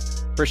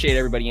podcast. Appreciate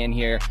everybody in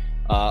here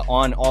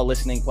on all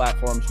listening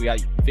platforms. We got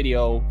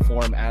video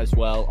form as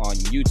well on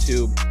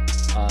YouTube.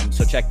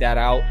 So check that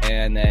out.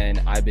 And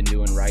then I've been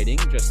doing writing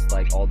just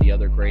like all the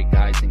other great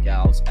guys and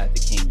gals at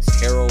the Kings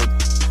Herald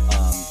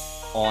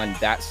on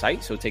that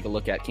site. So take a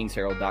look at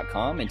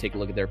kingsherald.com and take a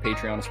look at their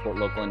Patreon to support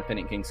local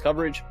independent Kings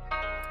coverage.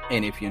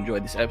 And if you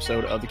enjoyed this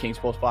episode of the Kings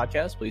Pulse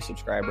podcast, please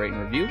subscribe, rate,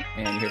 and review.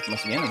 And hear from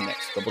us again in the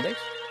next couple of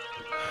days.